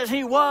just as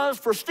he was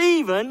for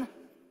Stephen,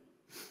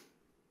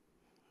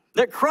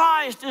 that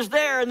Christ is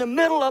there in the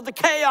middle of the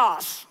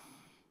chaos.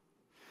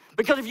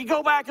 Because if you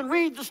go back and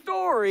read the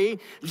story,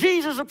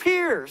 Jesus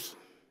appears.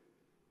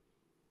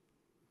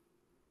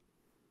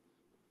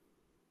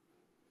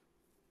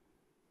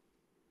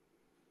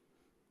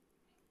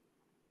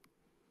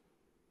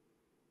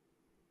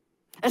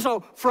 And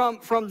so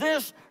from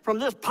this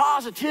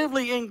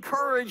positively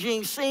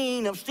encouraging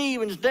scene of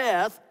Stephen's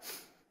death,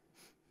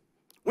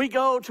 we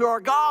go to our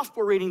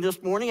gospel reading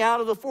this morning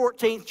out of the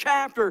 14th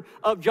chapter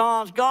of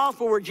John's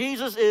gospel, where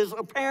Jesus is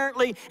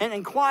apparently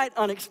and quite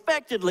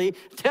unexpectedly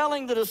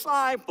telling the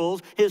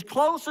disciples, his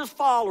closest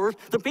followers,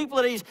 the people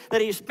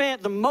that he's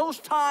spent the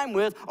most time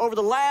with over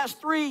the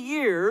last 3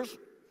 years,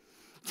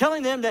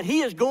 telling them that he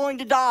is going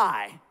to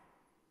die.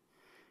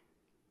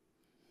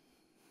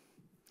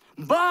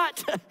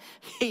 But,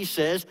 he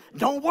says,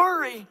 don't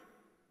worry.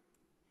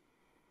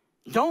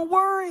 Don't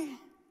worry.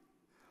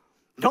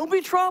 Don't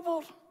be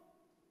troubled.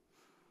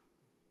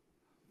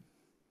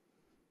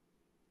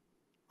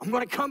 I'm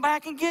going to come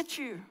back and get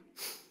you,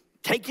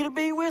 take you to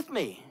be with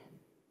me.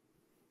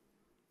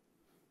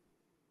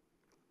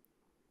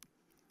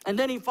 And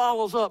then he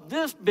follows up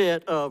this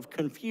bit of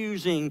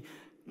confusing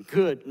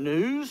good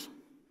news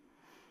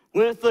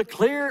with the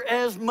clear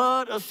as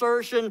mud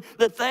assertion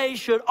that they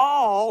should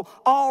all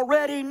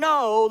already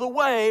know the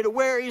way to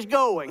where he's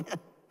going.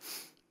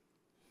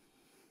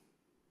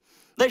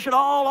 They should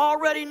all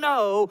already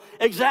know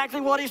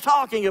exactly what he's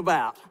talking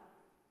about.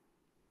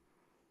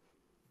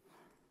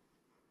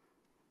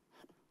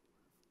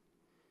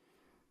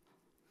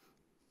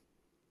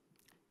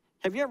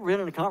 Have you ever been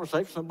in a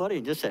conversation with somebody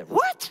and just said,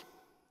 what?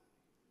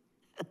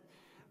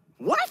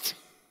 What?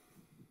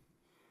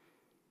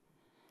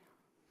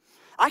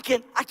 I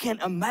can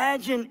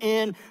imagine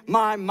in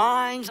my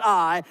mind's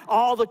eye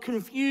all the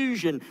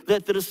confusion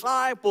that the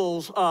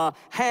disciples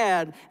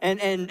had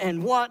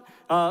and what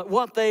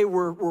they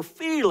were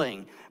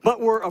feeling,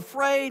 but were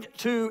afraid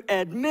to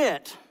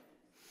admit.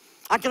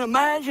 I can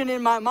imagine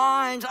in my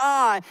mind's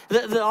eye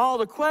that all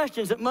the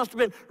questions that must have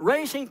been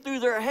racing through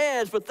their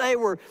heads, but they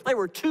were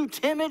too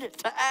timid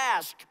to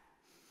ask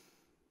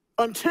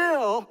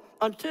until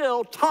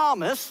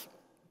Thomas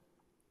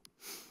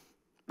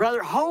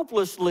rather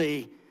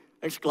hopelessly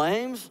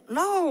exclaims,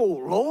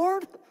 "No,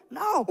 Lord,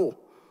 no,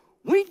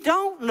 we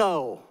don't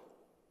know.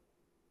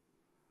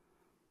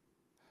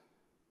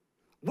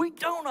 We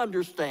don't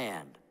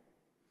understand."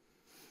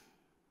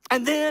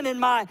 And then in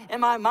my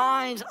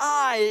mind's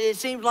eye, it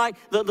seems like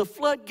the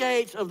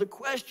floodgates of the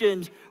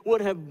questions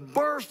would have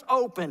burst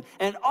open,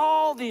 and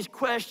all these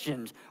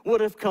questions would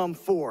have come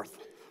forth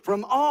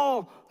from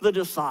all the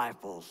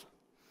disciples.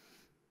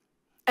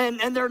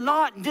 And they're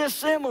not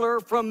dissimilar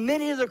from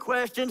many of the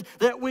questions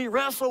that we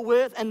wrestle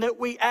with and that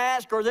we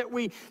ask, or that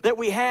we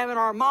have in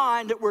our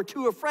mind that we're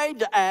too afraid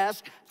to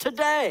ask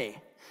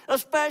today,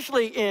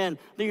 especially in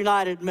the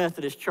United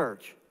Methodist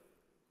Church.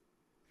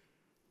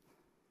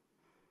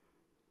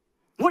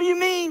 What do you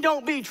mean,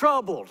 don't be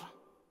troubled?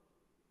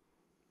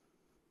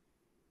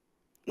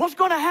 What's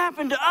going to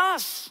happen to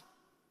us?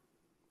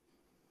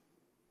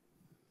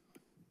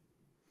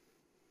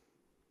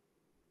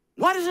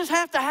 Why does this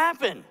have to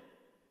happen?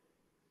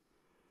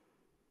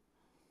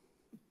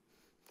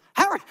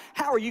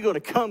 How are you going to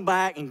come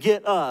back and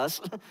get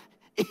us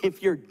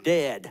if you're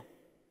dead?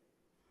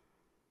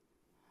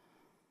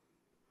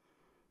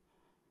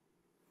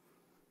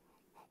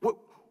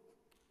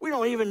 We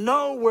don't even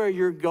know where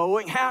you're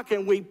going. How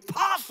can we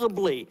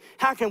possibly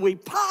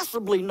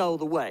know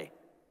the way?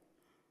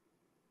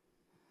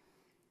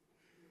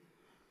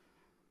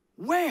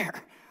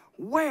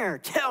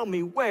 Tell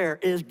me, where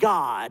is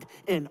God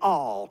in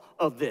all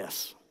of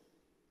this?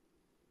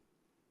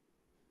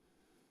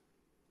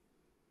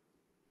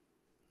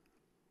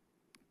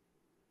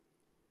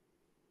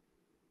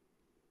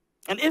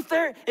 And if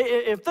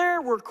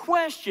there were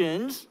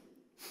questions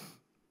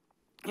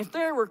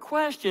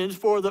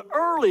for the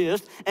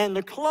earliest and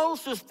the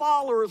closest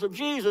followers of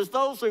Jesus,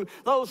 those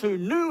who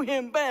knew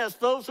him best,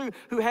 those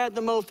who had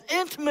the most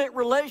intimate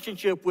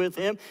relationship with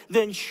him,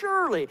 then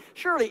surely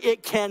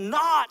it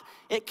cannot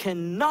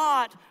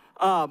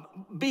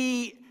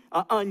be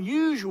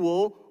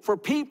unusual for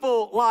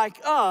people like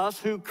us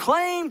who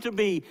claim to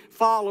be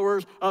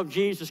followers of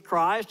Jesus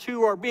Christ,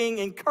 who are being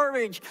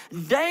encouraged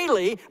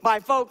daily by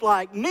folk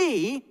like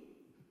me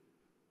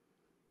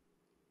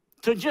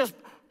to just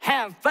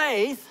have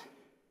faith,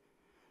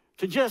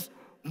 to just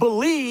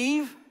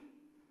believe,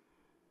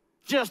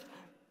 just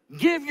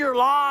give your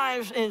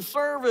lives in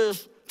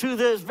service to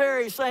this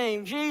very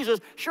same Jesus.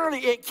 Surely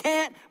it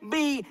can't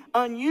be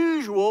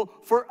unusual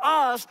for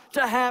us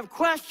to have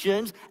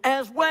questions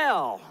as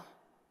well.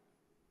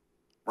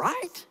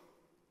 Right?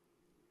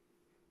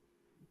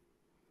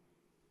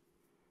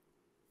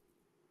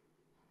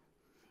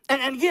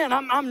 And again,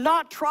 I am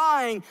not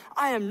trying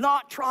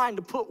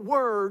to put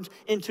words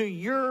into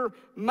your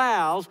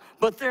mouths,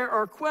 but there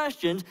are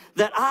questions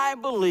that I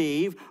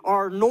believe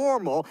are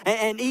normal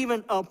and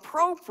even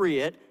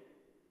appropriate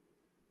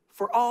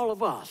for all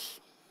of us.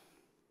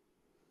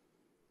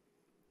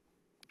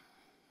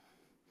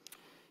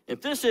 If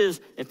this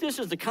is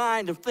the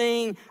kind of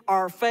thing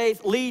our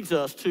faith leads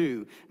us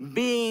to,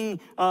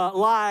 being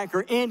like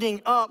or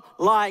ending up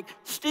like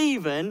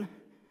Stephen,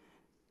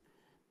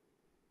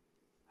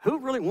 who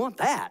would really want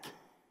that?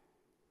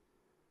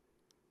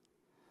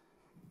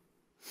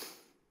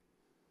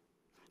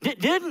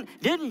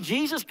 Didn't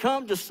Jesus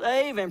come to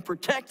save and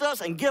protect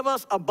us and give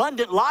us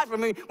abundant life? I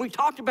mean, we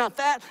talked about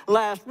that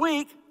last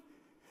week.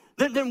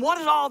 Then what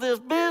is all this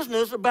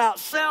business about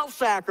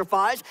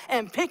self-sacrifice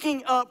and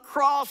picking up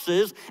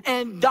crosses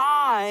and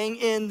dying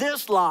in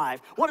this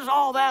life? What is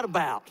all that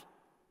about?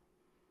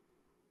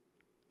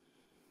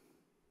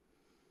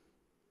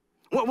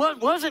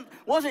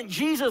 Wasn't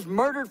Jesus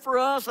murdered for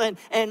us, and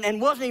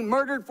wasn't he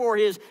murdered for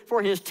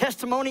his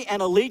testimony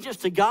and allegiance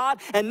to God?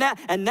 And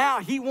now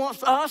he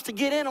wants us to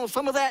get in on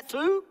some of that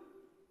too?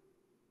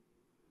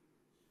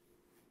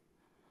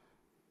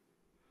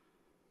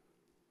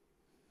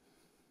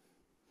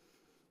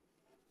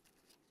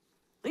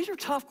 These are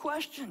tough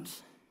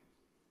questions.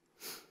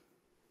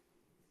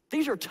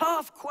 These are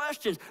tough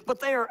questions, but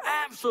they are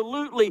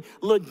absolutely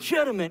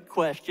legitimate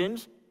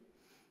questions.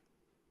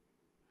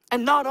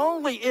 And not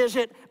only is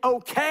it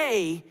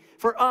okay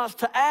for us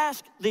to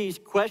ask these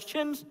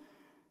questions,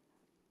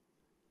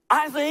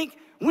 I think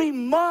we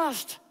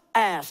must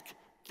ask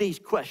these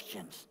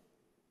questions.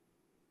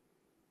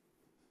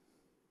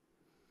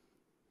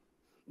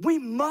 We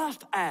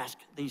must ask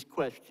these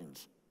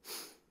questions.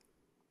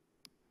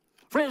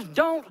 Friends,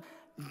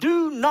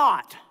 do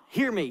not,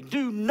 hear me,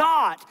 do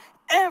not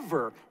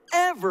ever,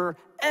 ever,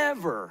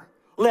 ever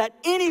let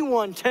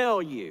anyone tell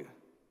you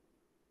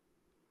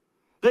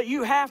that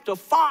you have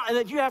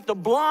to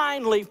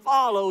blindly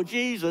follow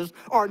Jesus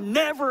or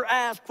never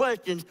ask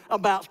questions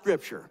about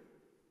Scripture.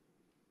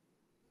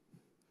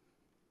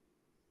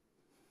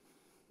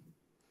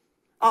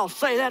 I'll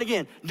say that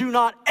again. Do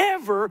not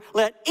ever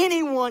let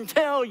anyone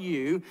tell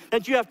you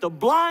that you have to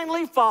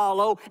blindly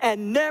follow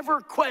and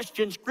never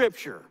question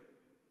Scripture.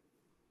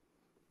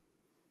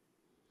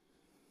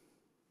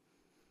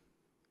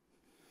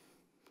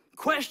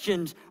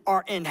 Questions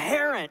are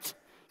inherent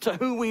to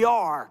who we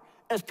are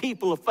as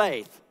people of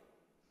faith.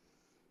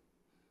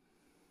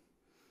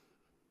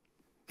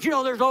 Do you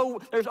know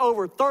there's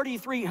over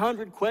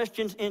 3,300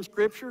 questions in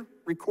Scripture,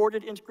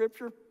 recorded in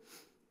Scripture?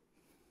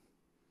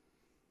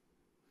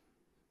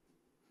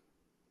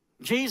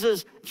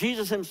 Jesus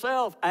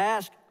himself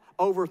asked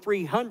over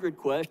 300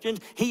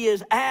 questions. He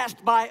is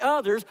asked by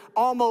others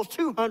almost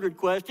 200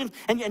 questions.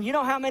 And you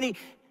know how many,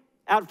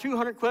 out of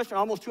 200 questions,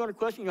 almost 200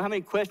 questions, you know how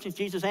many questions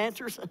Jesus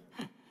answers?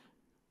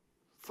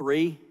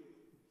 3.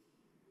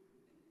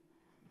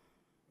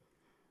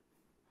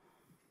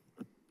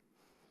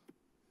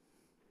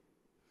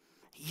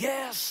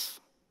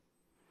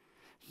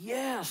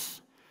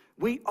 Yes,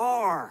 we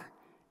are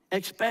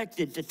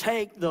expected to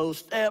take those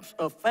steps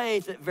of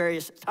faith at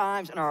various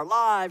times in our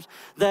lives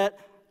that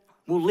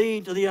will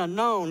lead to the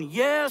unknown.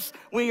 Yes,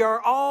 we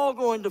are all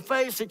going to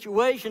face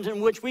situations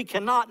in which we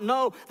cannot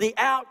know the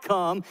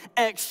outcome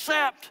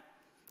except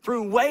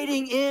through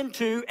wading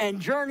into and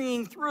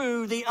journeying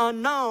through the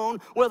unknown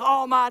with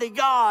Almighty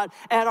God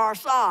at our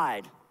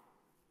side.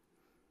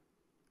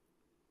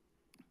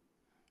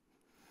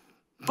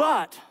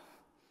 But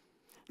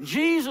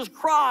Jesus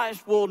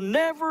Christ will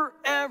never,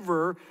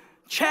 ever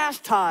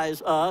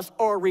chastise us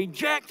or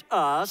reject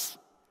us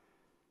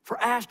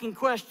for asking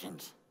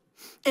questions.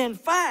 In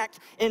fact,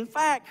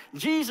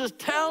 Jesus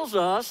tells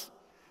us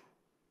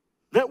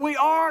that we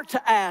are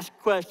to ask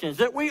questions,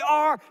 that we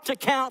are to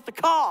count the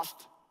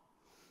cost.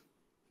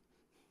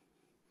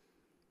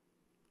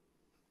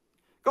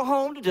 Go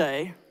home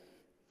today,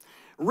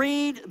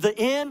 read the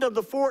end of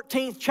the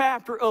 14th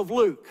chapter of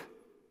Luke.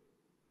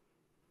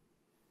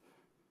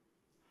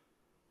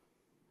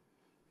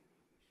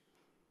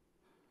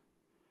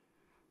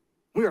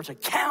 We are to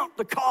count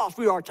the cost.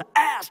 We are to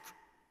ask.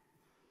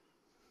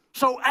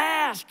 So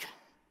ask,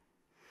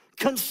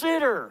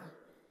 consider,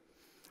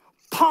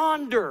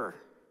 ponder,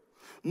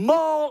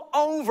 mull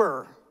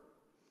over,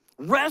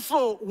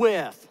 wrestle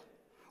with,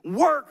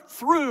 work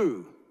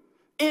through,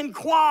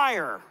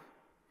 inquire.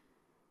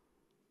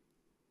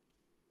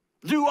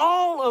 Do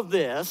all of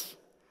this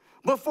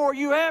before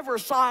you ever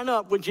sign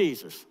up with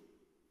Jesus.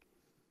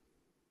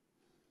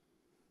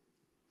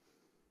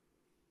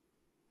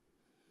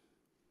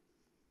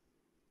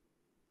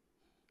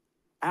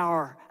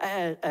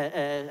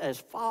 As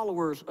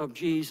followers of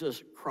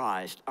Jesus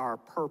Christ, our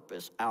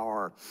purpose,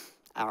 our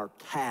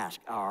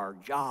task, our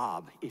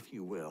job, if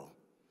you will,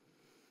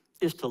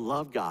 is to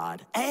love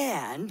God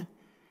and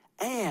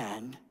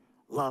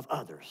love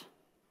others.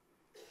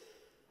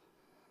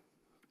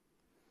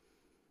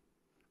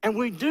 And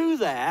we do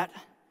that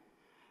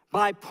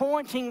by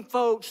pointing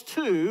folks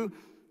to,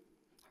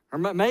 or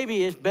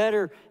maybe it's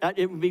better,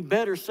 it would be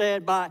better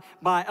said by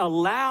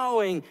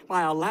allowing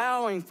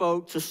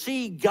folks to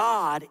see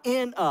God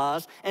in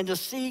us and to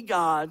see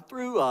God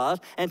through us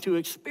and to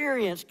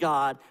experience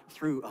God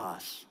through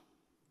us.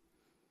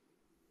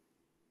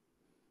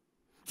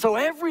 So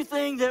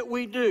everything that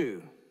we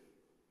do,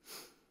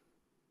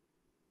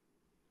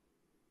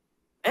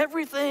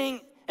 every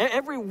way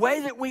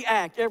that we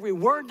act, every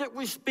word that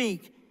we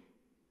speak,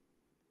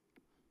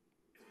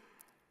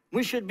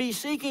 we should be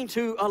seeking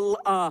to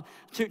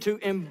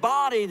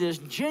embody this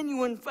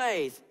genuine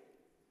faith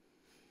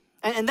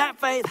And that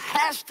faith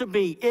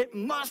it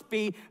must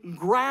be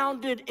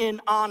grounded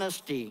in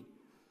honesty,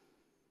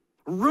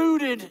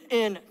 rooted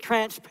in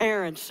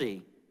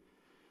transparency,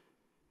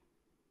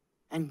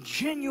 and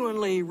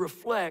genuinely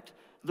reflect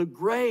the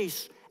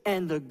grace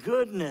and the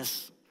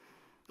goodness,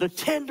 the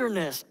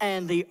tenderness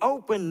and the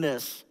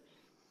openness,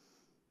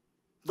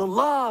 the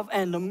love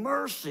and the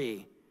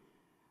mercy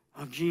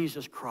of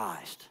Jesus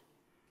Christ.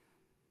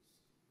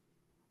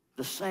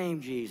 The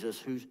same Jesus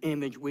whose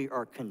image we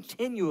are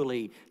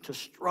continually to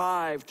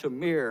strive to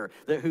mirror,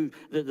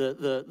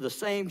 the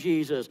same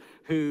Jesus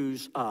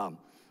whose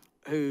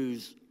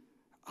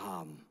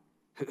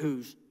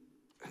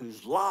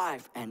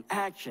life and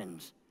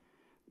actions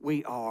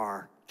we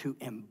are to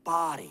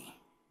embody.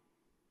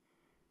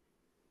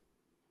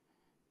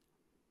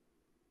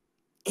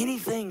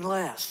 Anything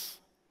less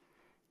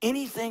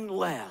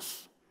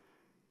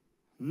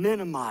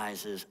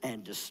minimizes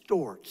and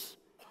distorts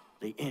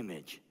the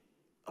image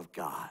of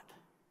God.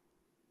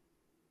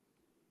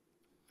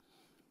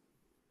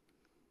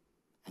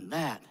 And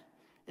that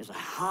is a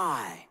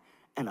high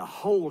and a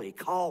holy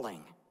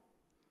calling.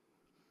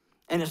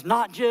 And it's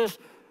not just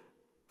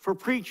for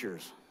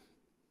preachers.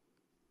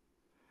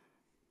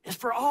 It's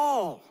for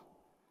all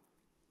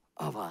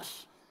of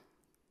us.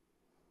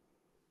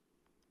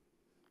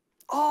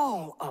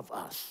 All of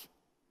us.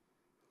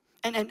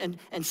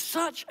 And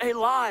such a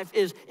life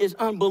is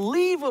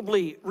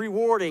unbelievably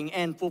rewarding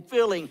and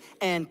fulfilling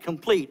and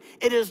complete.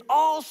 It is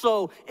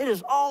also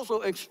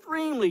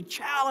extremely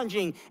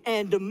challenging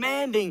and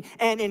demanding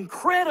and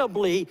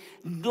incredibly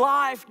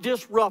life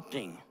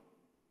disrupting.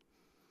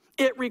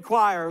 It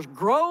requires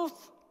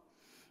growth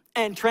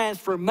and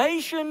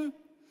transformation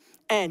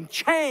and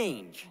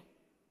change.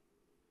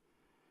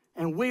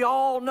 And we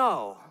all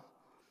know,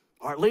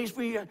 or at least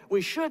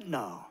we should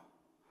know,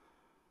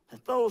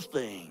 that those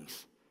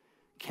things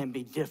can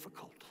be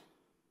difficult.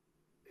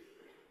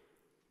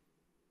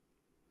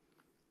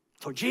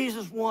 So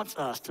Jesus wants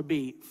us to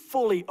be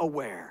fully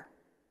aware.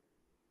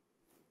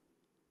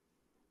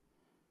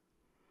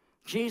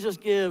 Jesus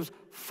gives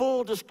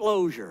full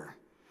disclosure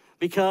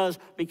because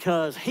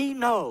he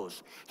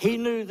knows. He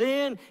knew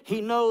then,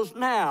 he knows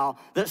now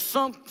that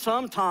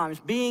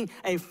sometimes being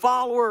a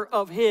follower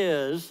of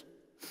his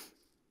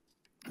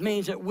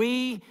means that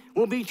we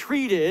will be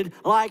treated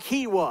like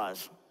he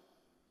was.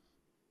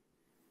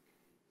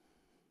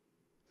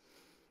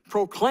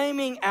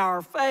 Proclaiming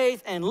our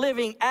faith and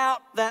living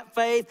out that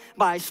faith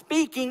by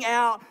speaking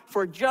out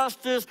for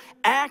justice,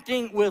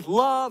 acting with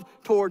love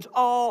towards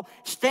all,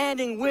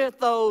 standing with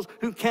those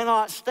who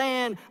cannot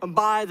stand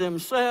by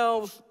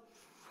themselves,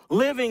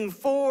 living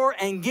for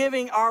and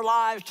giving our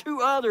lives to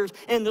others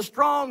in the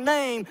strong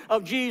name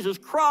of Jesus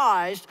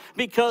Christ,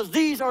 because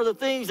these are the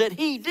things that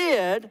he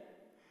did,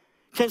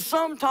 can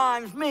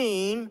sometimes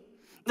mean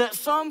that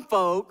some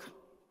folk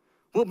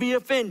will be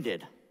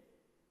offended.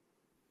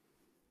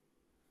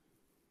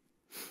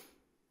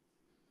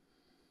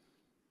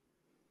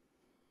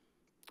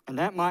 And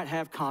that might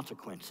have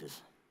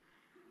consequences.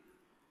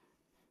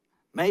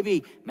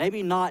 Maybe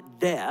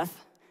not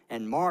death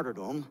and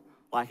martyrdom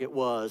like it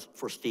was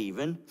for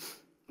Stephen,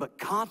 but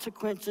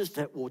consequences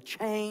that will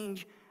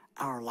change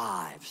our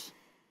lives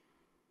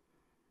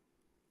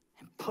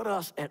and put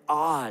us at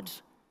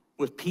odds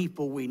with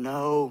people we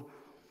know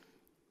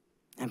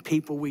and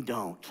people we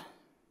don't.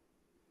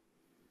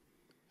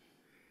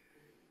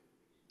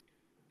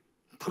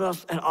 Put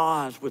us at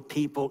odds with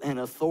people in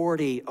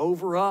authority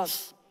over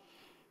us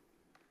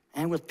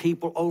and with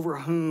people over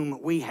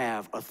whom we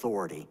have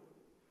authority.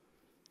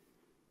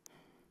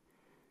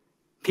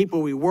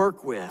 People we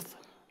work with,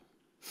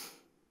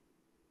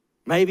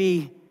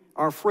 maybe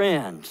our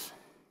friends,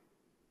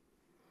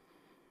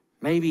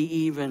 maybe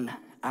even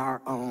our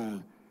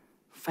own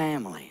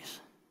families.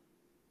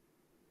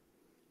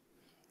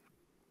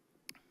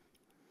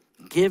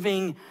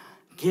 Giving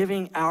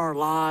our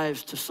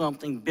lives to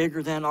something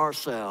bigger than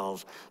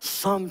ourselves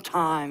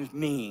sometimes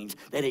means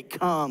that it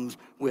comes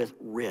with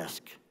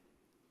risk.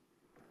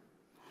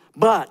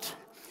 But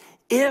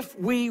if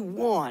we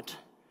want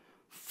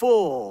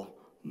full,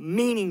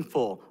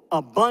 meaningful,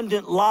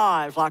 abundant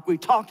lives like we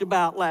talked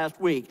about last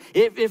week,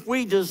 if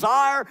we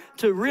desire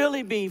to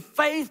really be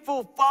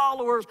faithful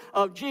followers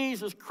of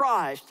Jesus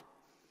Christ,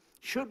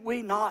 should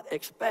we not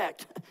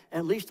expect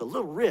at least a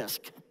little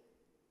risk?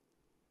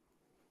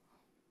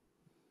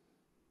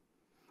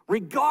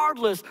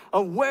 Regardless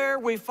of where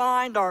we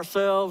find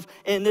ourselves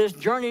in this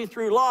journey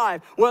through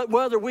life,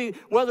 whether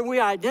we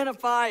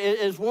identify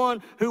as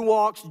one who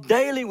walks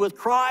daily with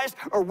Christ,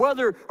 or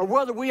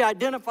whether we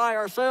identify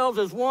ourselves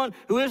as one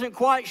who isn't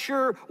quite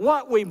sure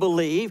what we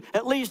believe,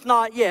 at least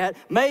not yet.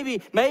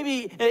 Maybe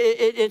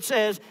it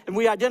says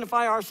we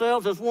identify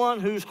ourselves as one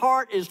whose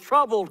heart is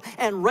troubled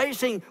and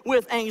racing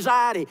with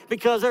anxiety,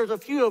 because there's a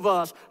few of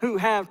us who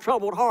have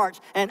troubled hearts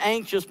and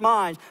anxious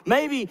minds.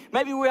 Maybe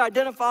we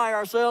identify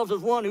ourselves as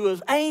one who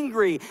is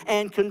angry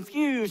and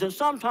confused, and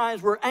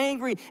sometimes we're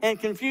angry and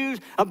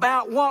confused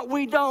about what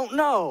we don't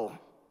know.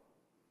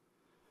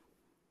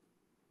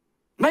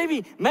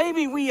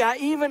 Maybe we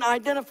even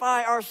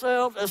identify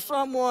ourselves as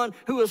someone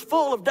who is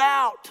full of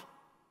doubt.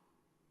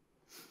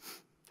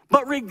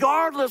 But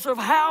regardless of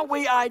how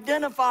we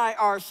identify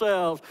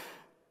ourselves,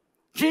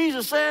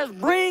 Jesus says,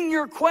 bring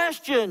your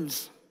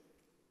questions.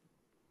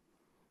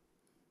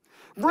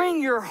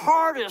 Bring your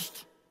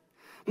hardest,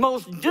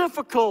 most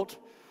difficult,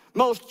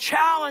 most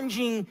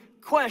challenging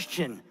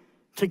question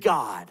to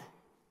God.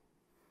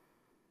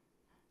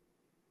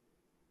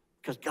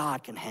 Because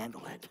God can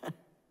handle it.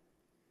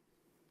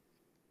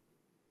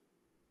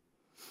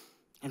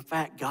 In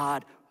fact,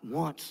 God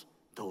wants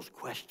those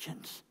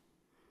questions.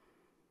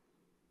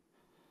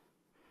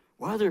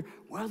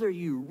 Whether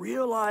you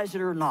realize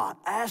it or not,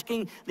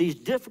 asking these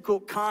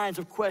difficult kinds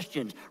of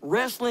questions,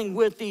 wrestling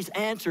with these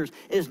answers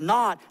is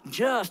not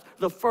just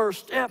the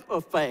first step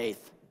of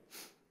faith.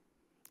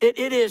 It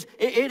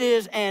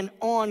is an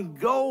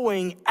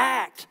ongoing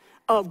act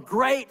of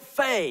great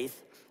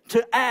faith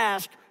to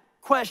ask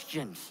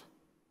questions.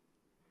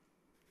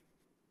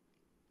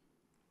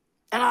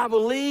 And I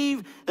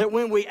believe that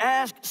when we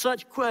ask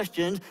such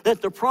questions,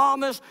 that the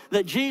promise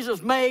that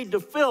Jesus made to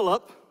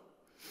Philip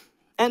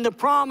and the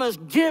promise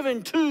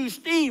given to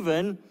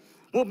Stephen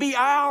will be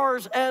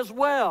ours as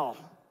well.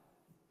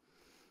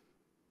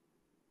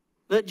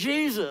 That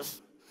Jesus,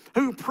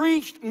 who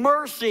preached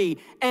mercy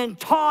and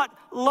taught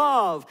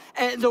love,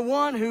 and the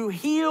one who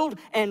healed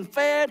and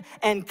fed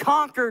and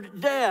conquered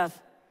death,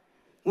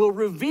 will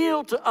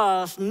reveal to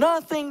us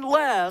nothing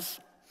less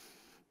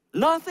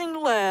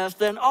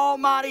than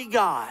Almighty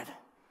God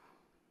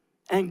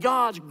and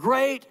God's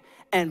great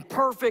and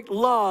perfect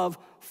love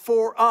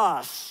for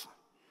us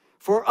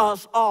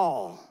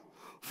all,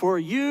 for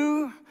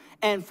you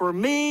and for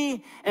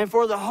me and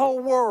for the whole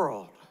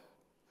world.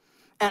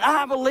 And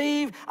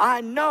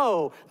I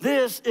know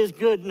this is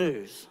good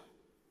news.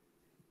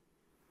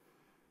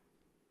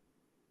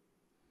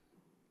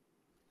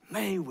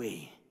 May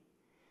we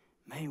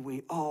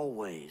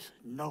always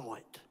know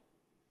it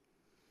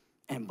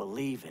and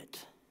believe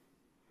it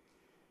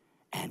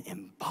and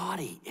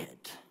embody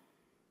it.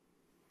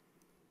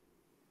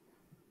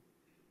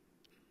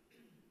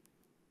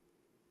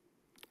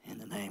 In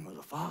the name of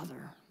the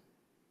Father,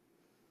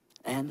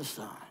 and the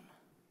Son,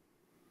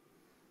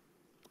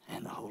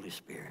 and the Holy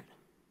Spirit.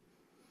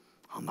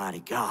 Almighty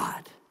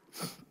God,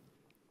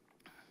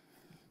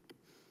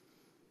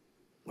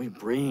 we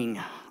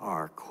bring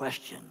our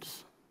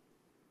questions.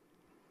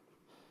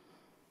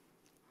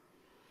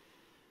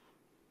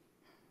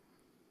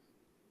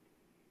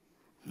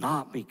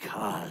 Not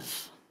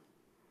because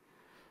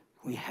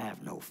we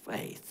have no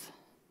faith,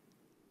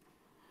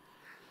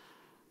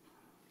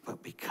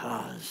 but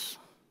because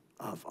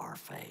of our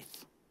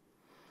faith.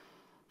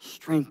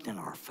 Strengthen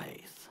our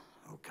faith,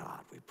 oh God,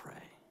 we pray.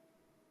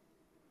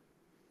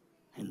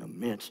 In the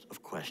midst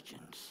of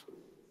questions.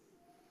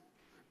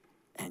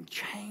 And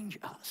change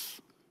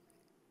us.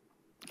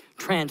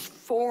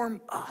 Transform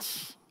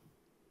us.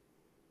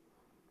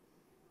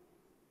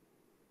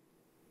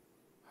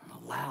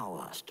 And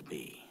allow us to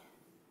be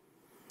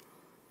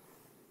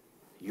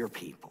your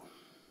people.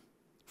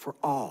 For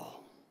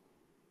all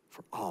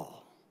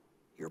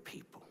your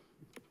people.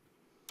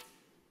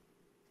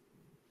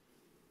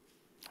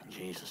 In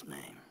Jesus'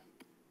 name,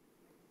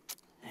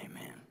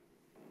 amen.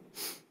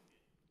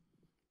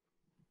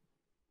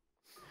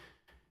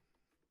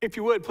 If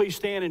you would, please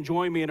stand and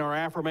join me in our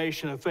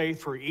affirmation of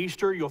faith for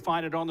Easter. You'll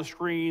find it on the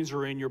screens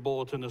or in your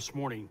bulletin this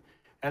morning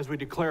as we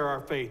declare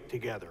our faith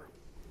together.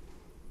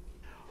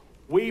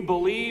 We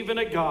believe in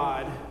a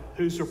God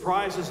who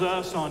surprises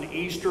us on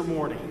Easter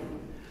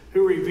morning,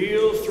 who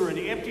reveals through an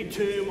empty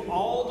tomb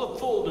all the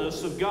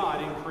fullness of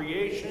God in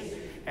creation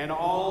and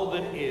all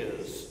that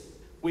is.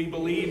 We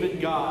believe in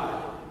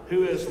God,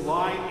 who is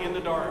light in the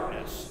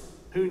darkness,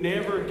 who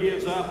never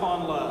gives up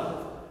on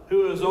love,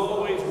 who is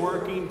always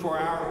working for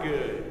our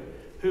good,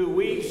 who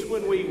weeps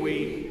when we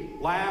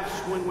weep, laughs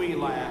when we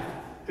laugh,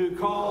 who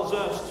calls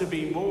us to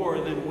be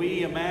more than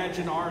we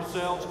imagine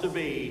ourselves to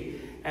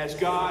be, as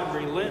God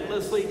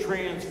relentlessly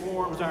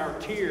transforms our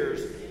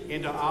tears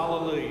into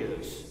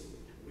alleluias.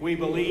 We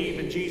believe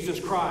in Jesus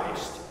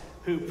Christ,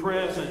 who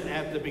present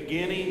at the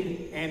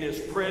beginning and is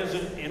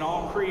present in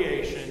all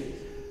creation,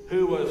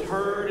 who was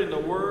heard in the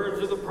words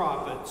of the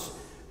prophets,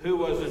 who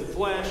was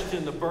enfleshed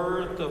in the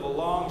birth of a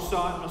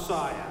long-sought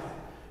Messiah,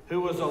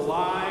 who was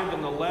alive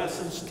in the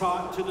lessons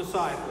taught to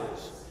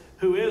disciples,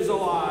 who is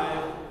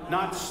alive,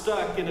 not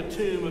stuck in a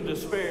tomb of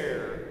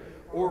despair,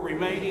 or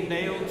remaining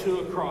nailed to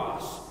a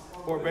cross,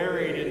 or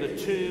buried in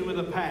the tomb of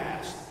the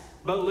past,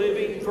 but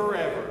living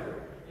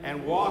forever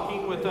and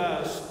walking with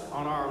us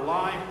on our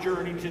life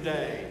journey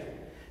today,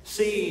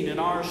 seen in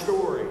our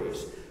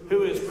stories,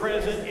 who is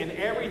present in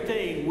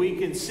everything we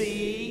can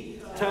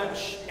see,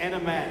 touch, and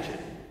imagine.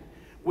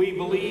 We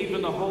believe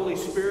in the Holy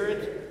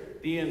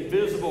Spirit, the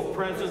invisible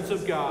presence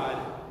of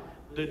God,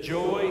 the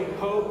joy,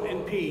 hope,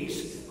 and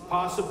peace,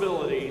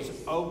 possibilities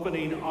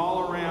opening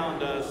all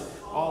around us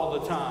all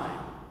the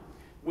time.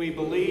 We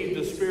believe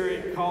the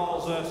Spirit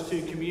calls us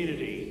to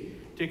community,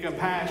 to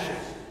compassion,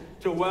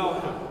 to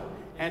welcome,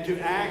 and to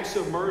acts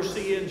of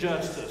mercy and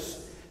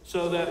justice,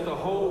 so that the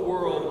whole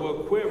world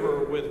will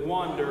quiver with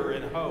wonder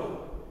and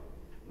hope.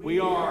 We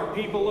are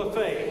people of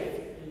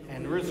faith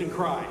and risen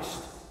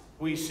Christ.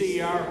 We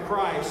see our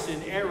Christ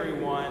in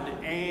everyone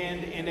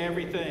and in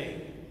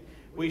everything.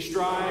 We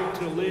strive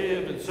to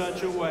live in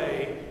such a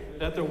way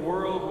that the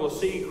world will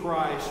see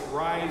Christ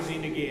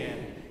rising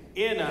again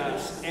in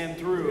us and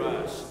through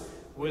us.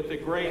 With the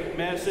great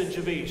message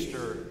of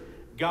Easter,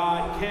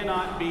 God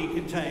cannot be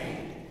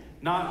contained,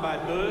 not by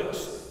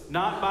books,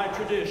 not by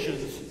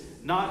traditions,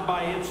 not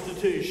by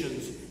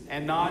institutions,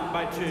 and not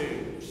by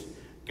tombs.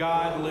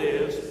 God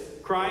lives.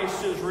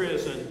 Christ is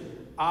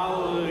risen.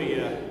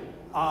 Alleluia.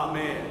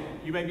 Amen.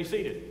 You may be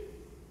seated.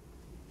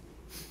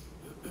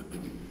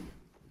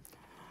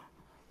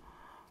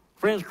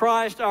 Friends,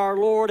 Christ our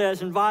Lord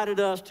has invited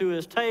us to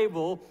his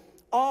table,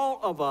 all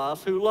of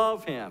us who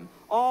love him,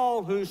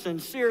 all who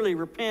sincerely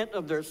repent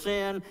of their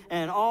sin,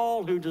 and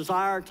all who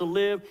desire to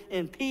live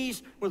in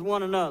peace with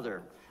one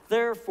another.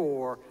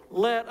 Therefore,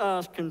 let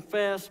us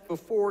confess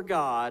before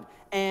God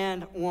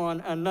and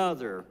one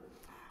another.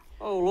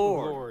 O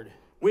Lord,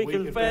 we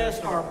confess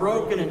our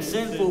broken and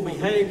sinful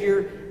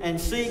behavior and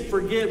seek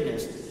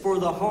forgiveness for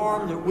the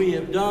harm that we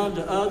have done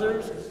to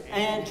others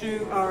and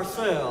to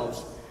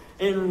ourselves.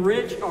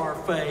 Enrich our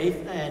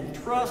faith and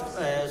trust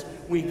as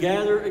we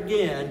gather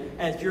again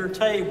at your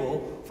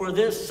table for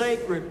this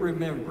sacred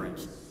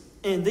remembrance.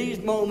 In these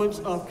moments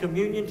of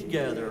communion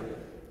together,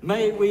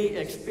 may we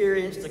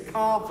experience the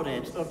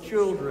confidence of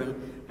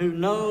children who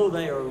know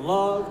they are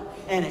loved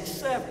and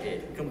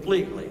accepted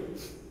completely.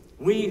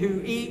 We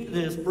who eat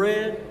this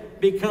bread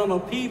become a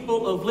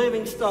people of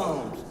living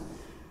stones.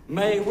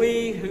 May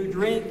we who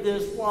drink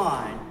this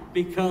wine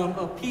become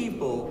a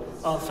people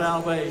of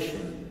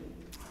salvation.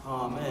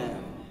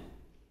 Amen.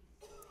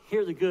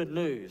 Hear the good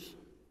news.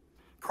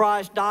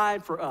 Christ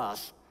died for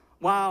us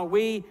while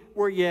we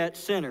were yet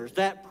sinners.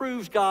 That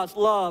proves God's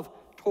love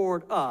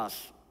toward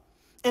us.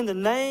 In the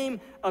name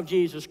of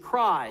Jesus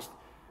Christ,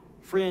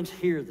 friends,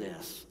 hear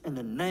this. In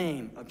the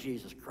name of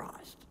Jesus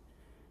Christ,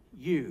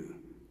 you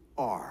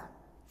are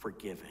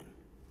forgiven.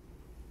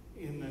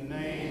 In the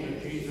name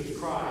of Jesus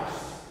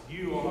Christ,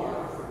 you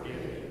are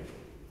forgiven.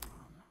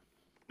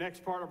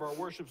 Next part of our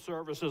worship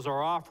service is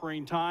our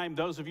offering time.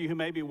 Those of you who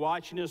may be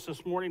watching us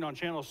this morning on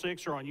Channel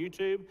 6 or on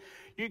YouTube,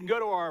 you can go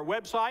to our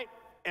website,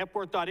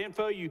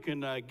 epworth.info. You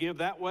can give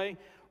that way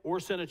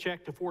or send a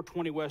check to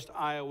 420 West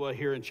Iowa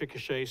here in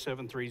Chickasha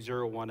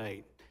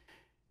 73018.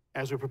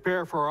 As we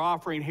prepare for our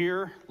offering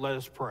here, let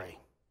us pray.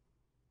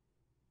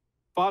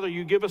 Father,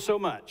 you give us so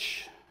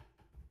much.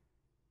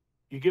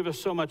 You give us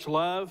so much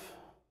love.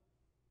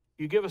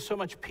 You give us so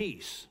much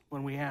peace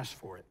when we ask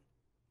for it.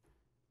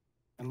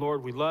 And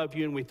Lord, we love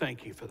you and we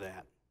thank you for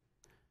that.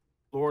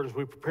 Lord, as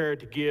we prepare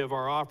to give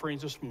our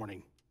offerings this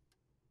morning,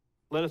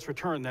 let us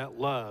return that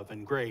love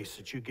and grace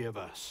that you give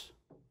us.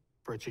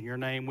 For it's in your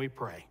name we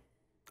pray.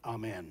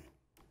 Amen.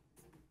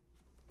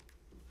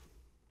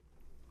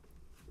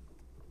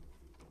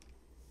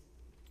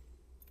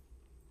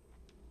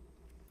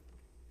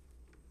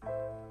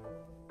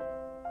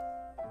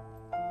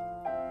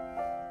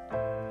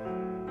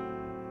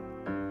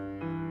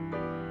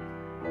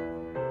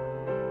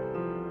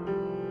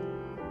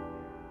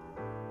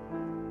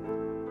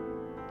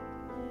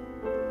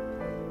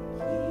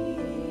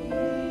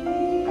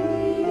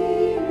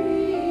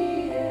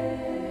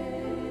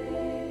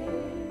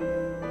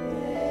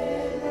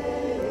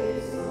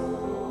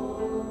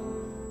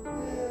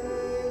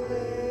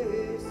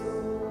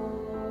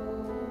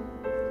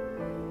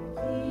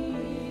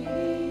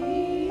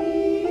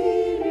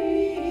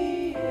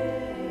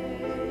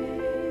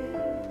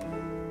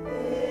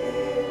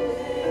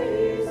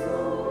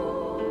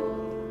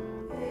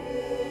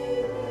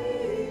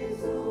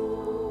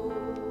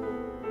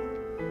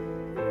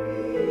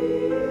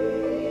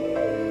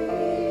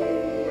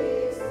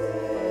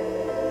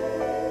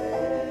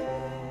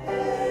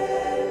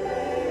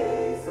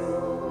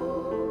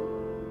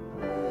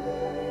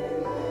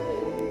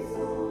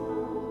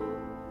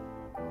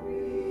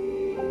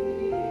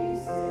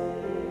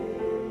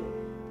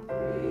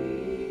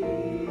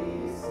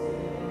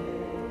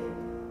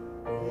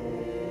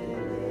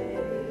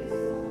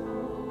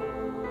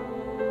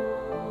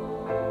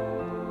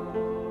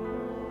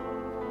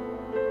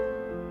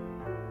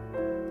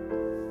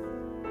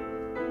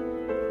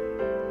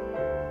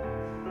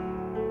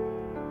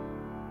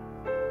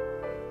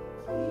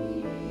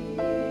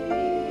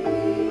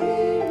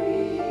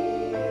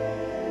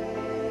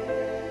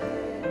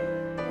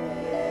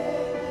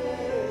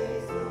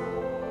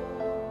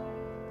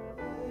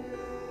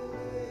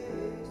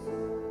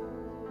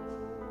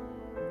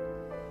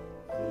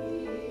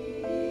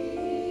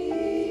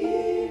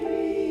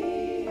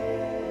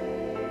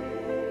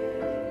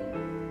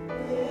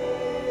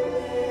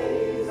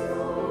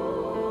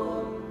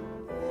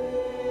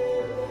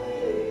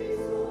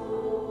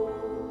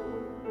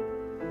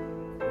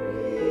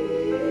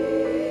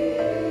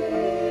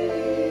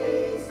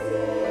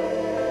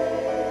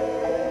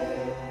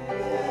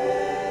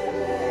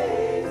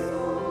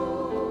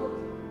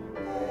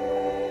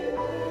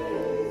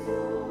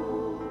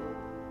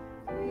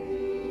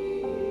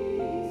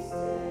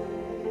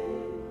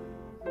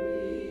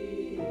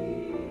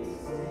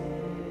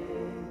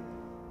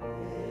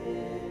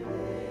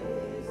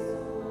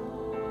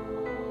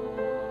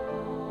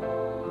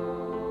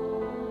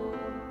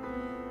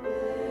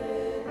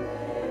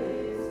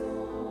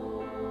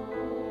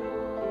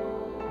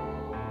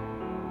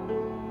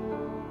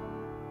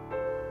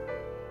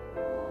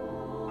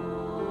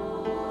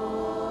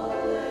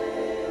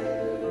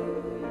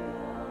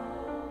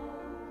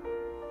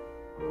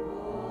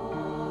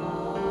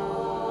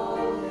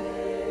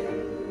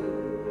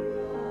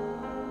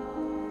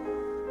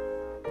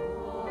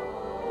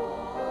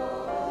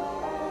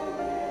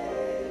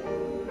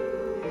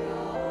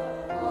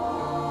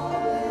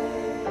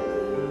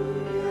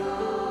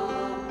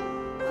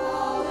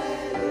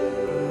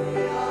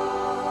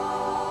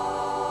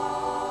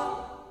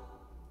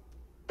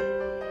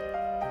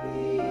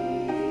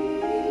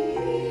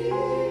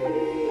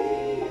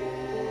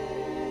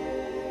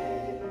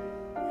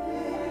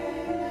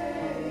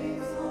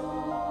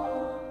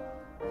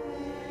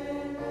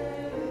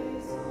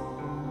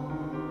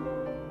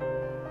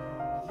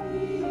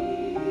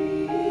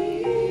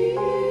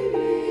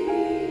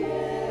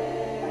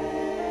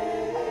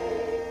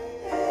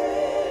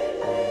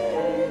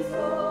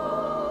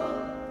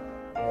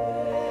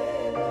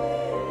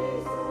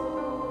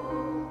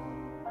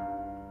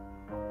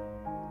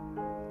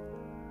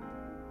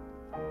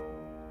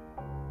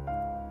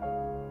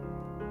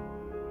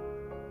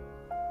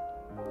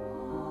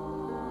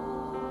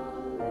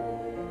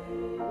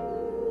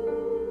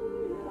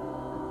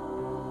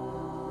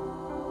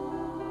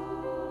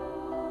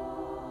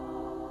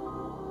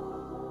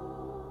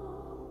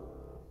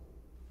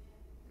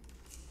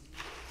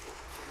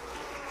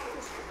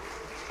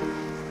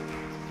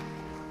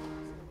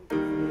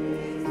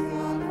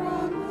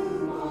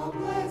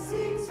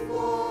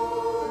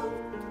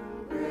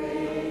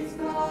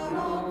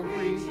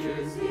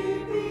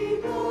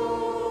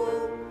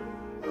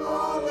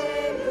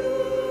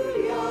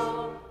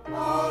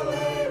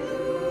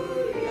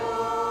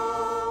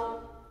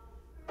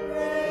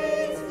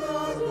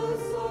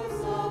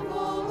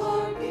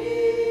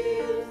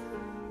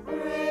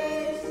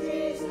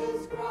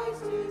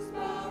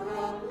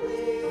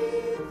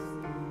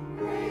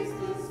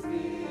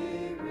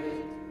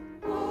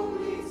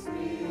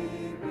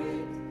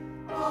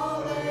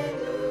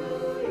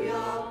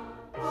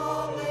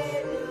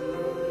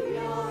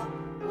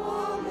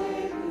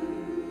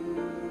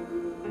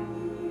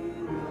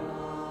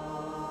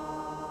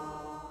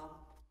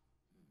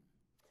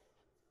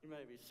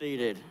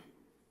 Seated.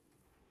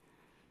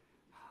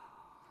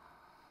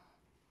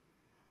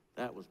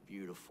 That was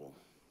beautiful.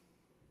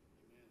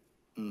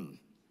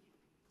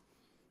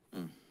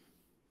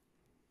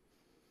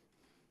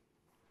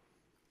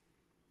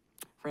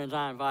 Friends,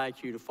 I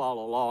invite you to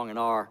follow along in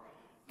our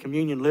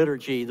communion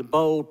liturgy. The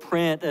bold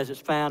print as it's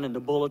found in the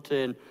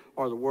bulletin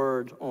or the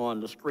words on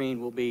the screen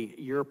will be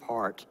your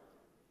part.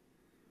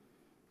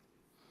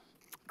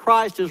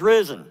 Christ is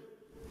risen.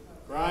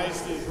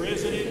 Christ is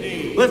risen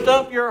indeed. Lift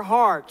up your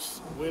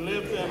hearts. We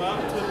lift them up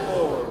to the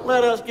Lord.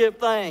 Let us give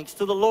thanks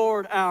to the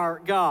Lord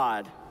our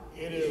God.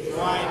 It is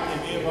right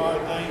to give our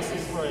thanks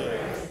and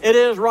praise. It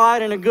is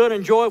right and a good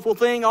and joyful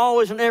thing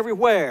always and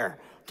everywhere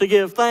to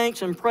give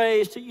thanks and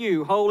praise to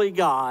you, holy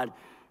God,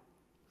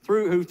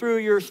 who through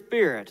your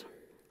Spirit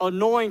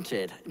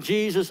anointed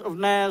Jesus of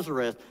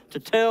Nazareth to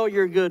tell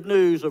your good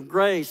news of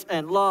grace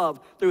and love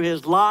through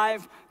his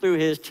life, through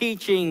his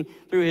teaching,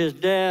 through his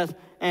death,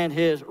 and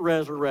his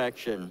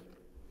resurrection.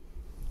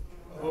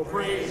 Oh,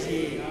 praise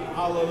ye.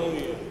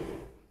 Hallelujah.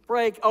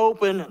 Break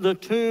open the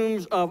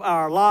tombs of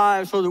our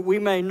lives so that we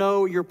may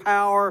know your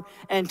power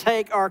and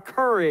take our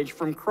courage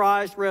from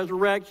Christ's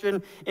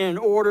resurrection in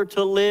order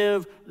to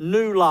live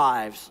new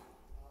lives.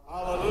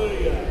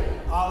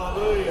 Hallelujah.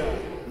 Hallelujah.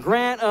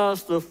 Grant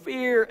us the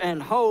fear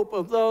and hope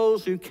of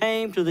those who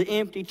came to the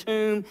empty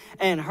tomb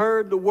and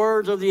heard the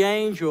words of the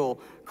angel.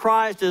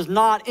 Christ is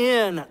not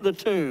in the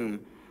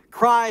tomb.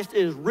 Christ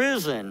is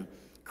risen.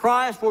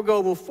 Christ will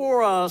go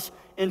before us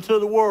into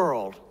the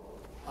world.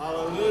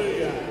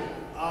 Hallelujah.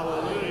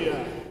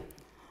 Hallelujah.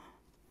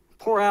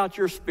 Pour out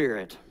your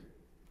spirit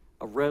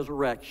of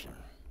resurrection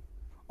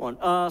on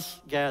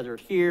us gathered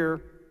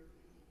here,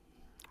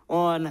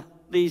 on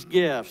these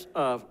gifts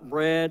of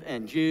bread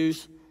and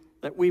juice,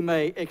 that we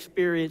may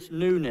experience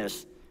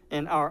newness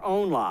in our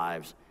own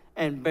lives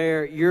and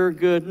bear your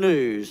good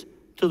news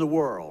to the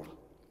world.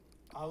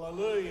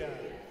 Hallelujah.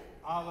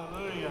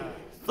 Hallelujah.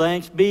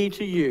 Thanks be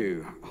to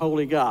you,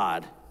 holy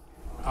God.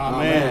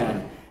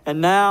 Amen. And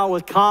now,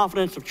 with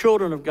confidence of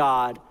children of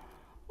God,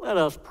 let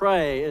us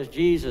pray as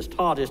Jesus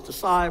taught his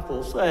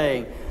disciples,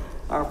 saying,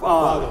 Our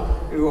Father,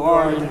 who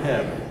art in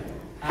heaven,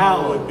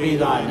 hallowed be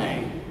thy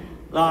name.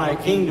 Thy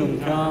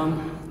kingdom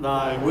come,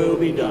 thy will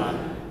be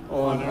done,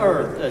 on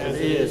earth as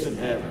it is in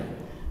heaven.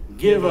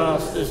 Give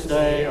us this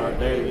day our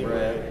daily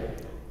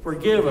bread.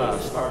 Forgive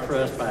us our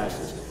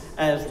trespasses,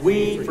 as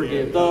we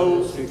forgive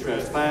those who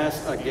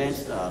trespass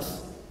against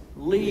us.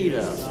 Lead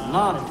us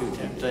not into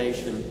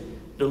temptation.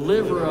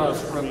 Deliver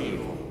us from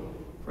evil.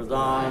 For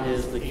thine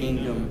is the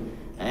kingdom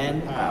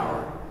and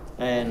power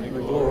and the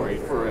glory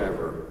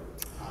forever.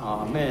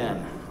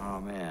 Amen.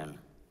 Amen.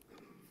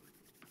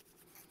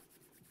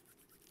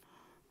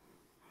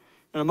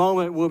 In a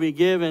moment, you'll be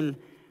given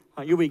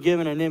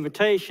an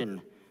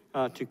invitation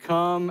to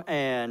come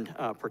and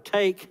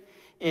partake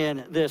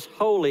in this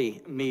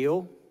holy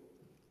meal.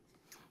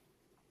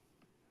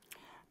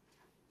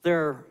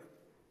 There are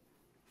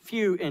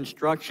few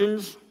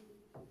instructions,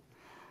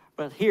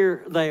 but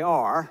here they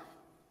are.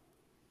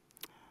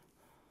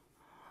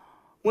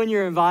 When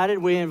you're invited,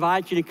 we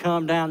invite you to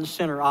come down the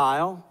center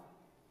aisle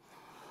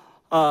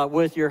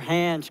with your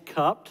hands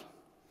cupped.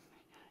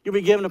 You'll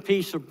be given a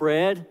piece of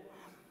bread.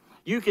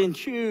 You can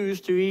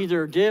choose to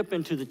either dip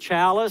into the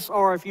chalice,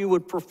 or if you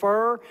would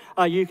prefer,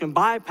 you can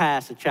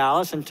bypass the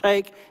chalice and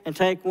take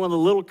one of the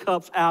little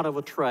cups out of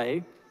a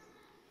tray.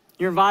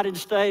 You're invited to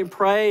stay and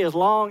pray as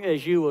long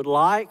as you would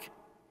like.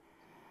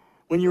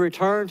 When you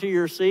return to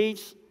your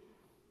seats,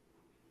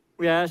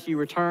 we ask you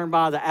return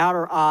by the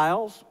outer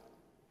aisles.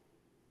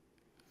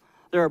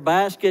 There are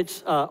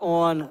baskets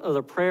on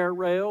the prayer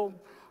rail.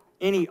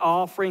 Any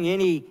offering,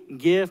 any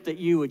gift that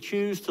you would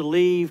choose to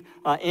leave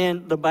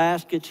in the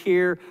baskets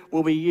here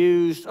will be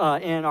used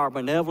in our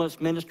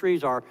benevolence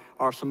ministries, our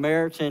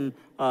Samaritan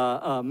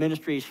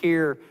ministries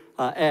here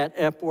at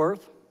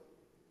Epworth.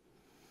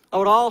 I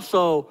would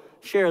also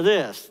share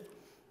this,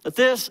 that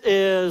this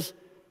is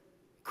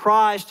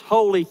Christ's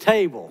holy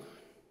table.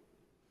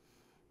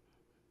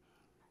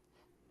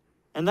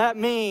 And that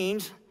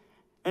means,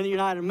 in the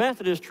United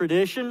Methodist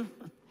tradition,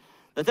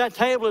 that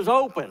table is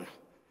open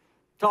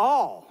to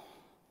all.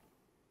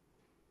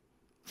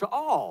 To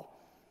all.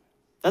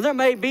 Now, there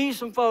may be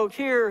some folks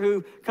here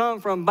who come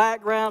from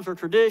backgrounds or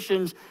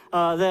traditions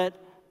that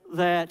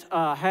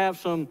have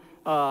some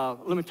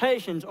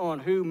limitations on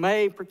who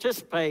may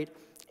participate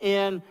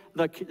in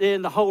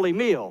the holy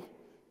meal.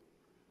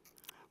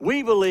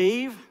 We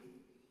believe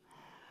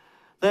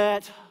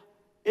that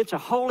it's a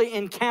holy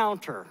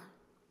encounter.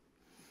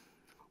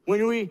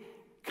 When we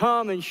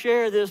come and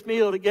share this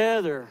meal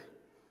together,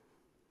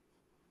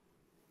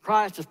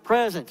 Christ is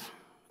present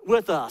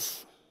with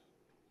us.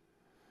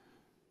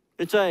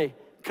 It's a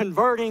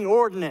converting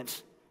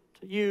ordinance,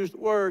 to use the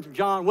words of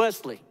John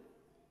Wesley.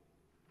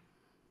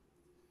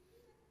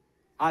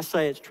 I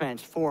say it's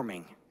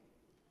transforming.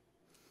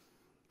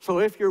 So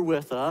if you're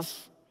with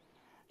us,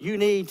 you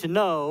need to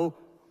know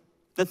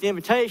that the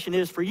invitation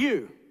is for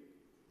you.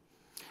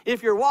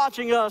 If you're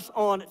watching us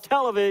on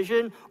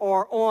television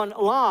or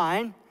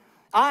online,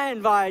 I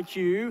invite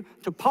you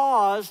to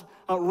pause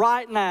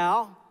right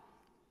now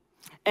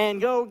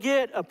and go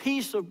get a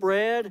piece of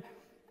bread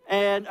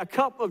and a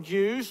cup of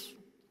juice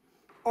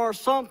or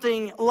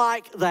something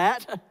like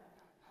that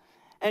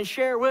and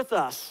share with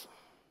us.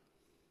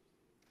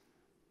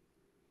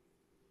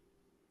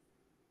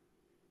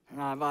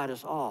 And I invite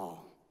us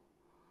all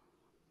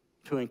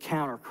to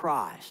encounter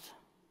Christ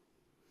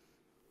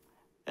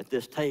at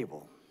this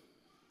table.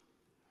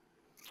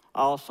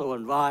 I also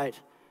invite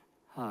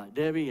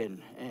Debbie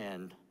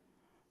and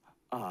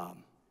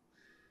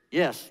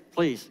yes,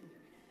 please.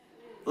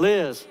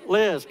 Liz,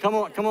 come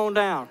on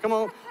down. Come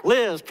on,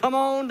 Liz, come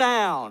on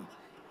down.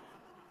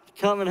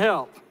 Come and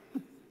help.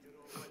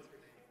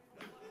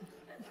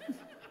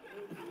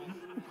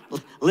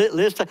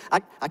 Liz,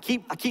 I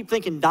keep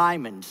thinking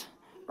diamonds,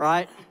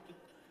 right?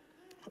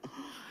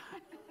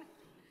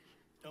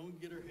 Don't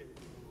get her head.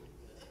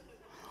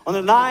 On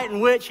the night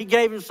in which he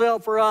gave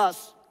himself for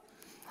us,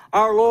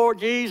 our Lord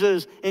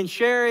Jesus, in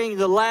sharing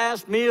the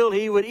last meal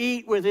he would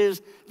eat with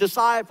his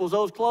disciples,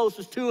 those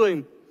closest to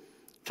him,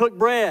 took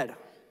bread.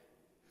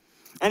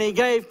 And he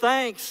gave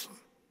thanks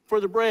for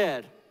the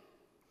bread.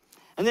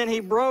 And then he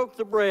broke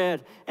the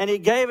bread and he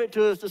gave it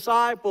to his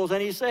disciples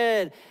and he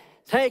said,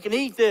 take and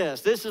eat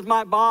this. This is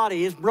my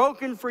body. It's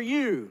broken for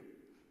you.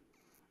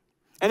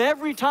 And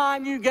every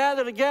time you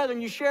gather together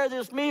and you share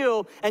this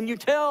meal and you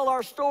tell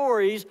our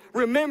stories,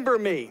 remember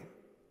me.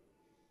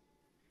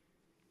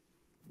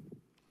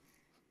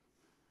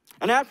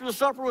 And after the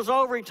supper was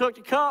over, he took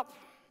the cup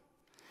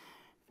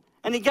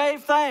and he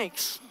gave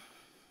thanks.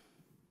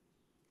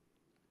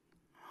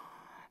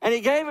 And he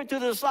gave it to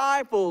the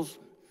disciples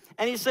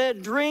and he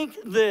said, drink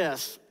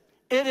this.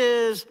 It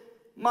is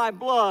my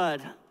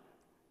blood,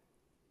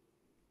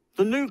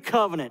 the new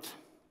covenant.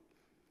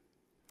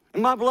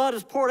 And my blood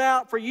is poured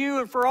out for you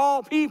and for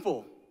all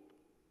people.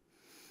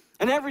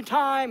 And every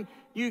time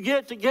you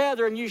get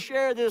together and you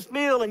share this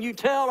meal and you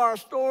tell our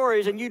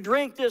stories and you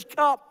drink this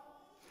cup,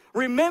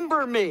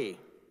 remember me.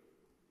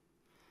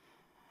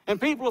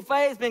 And people of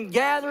faith have been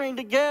gathering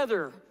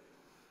together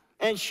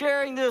and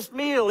sharing this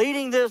meal,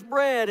 eating this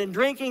bread and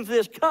drinking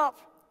this cup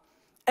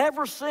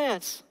ever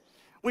since.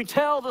 We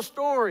tell the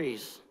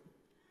stories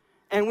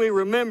and we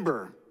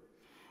remember.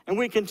 And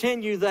we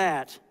continue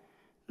that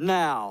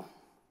now.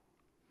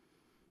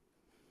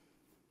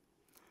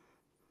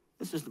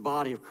 This is the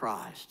body of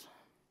Christ.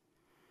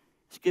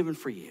 It's given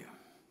for you.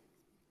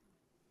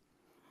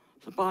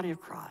 It's the body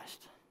of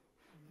Christ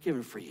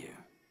given for you.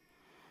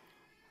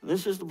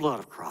 This is the blood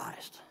of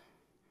Christ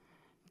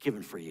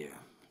given for you.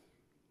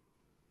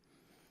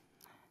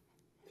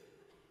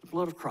 The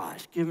blood of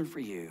Christ given for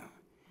you.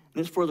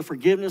 And it's for the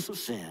forgiveness of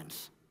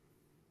sins.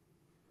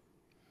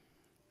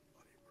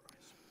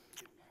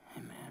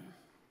 Amen.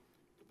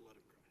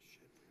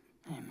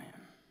 Amen.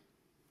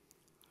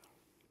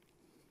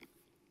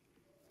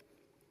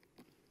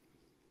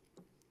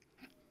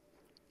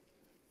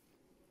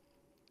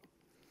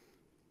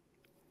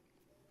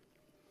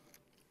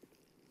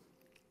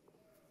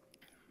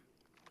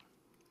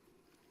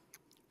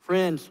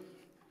 Friends,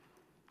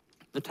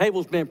 the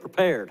table's been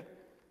prepared.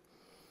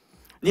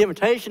 The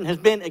invitation has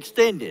been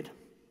extended.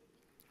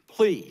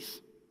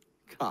 Please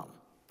come.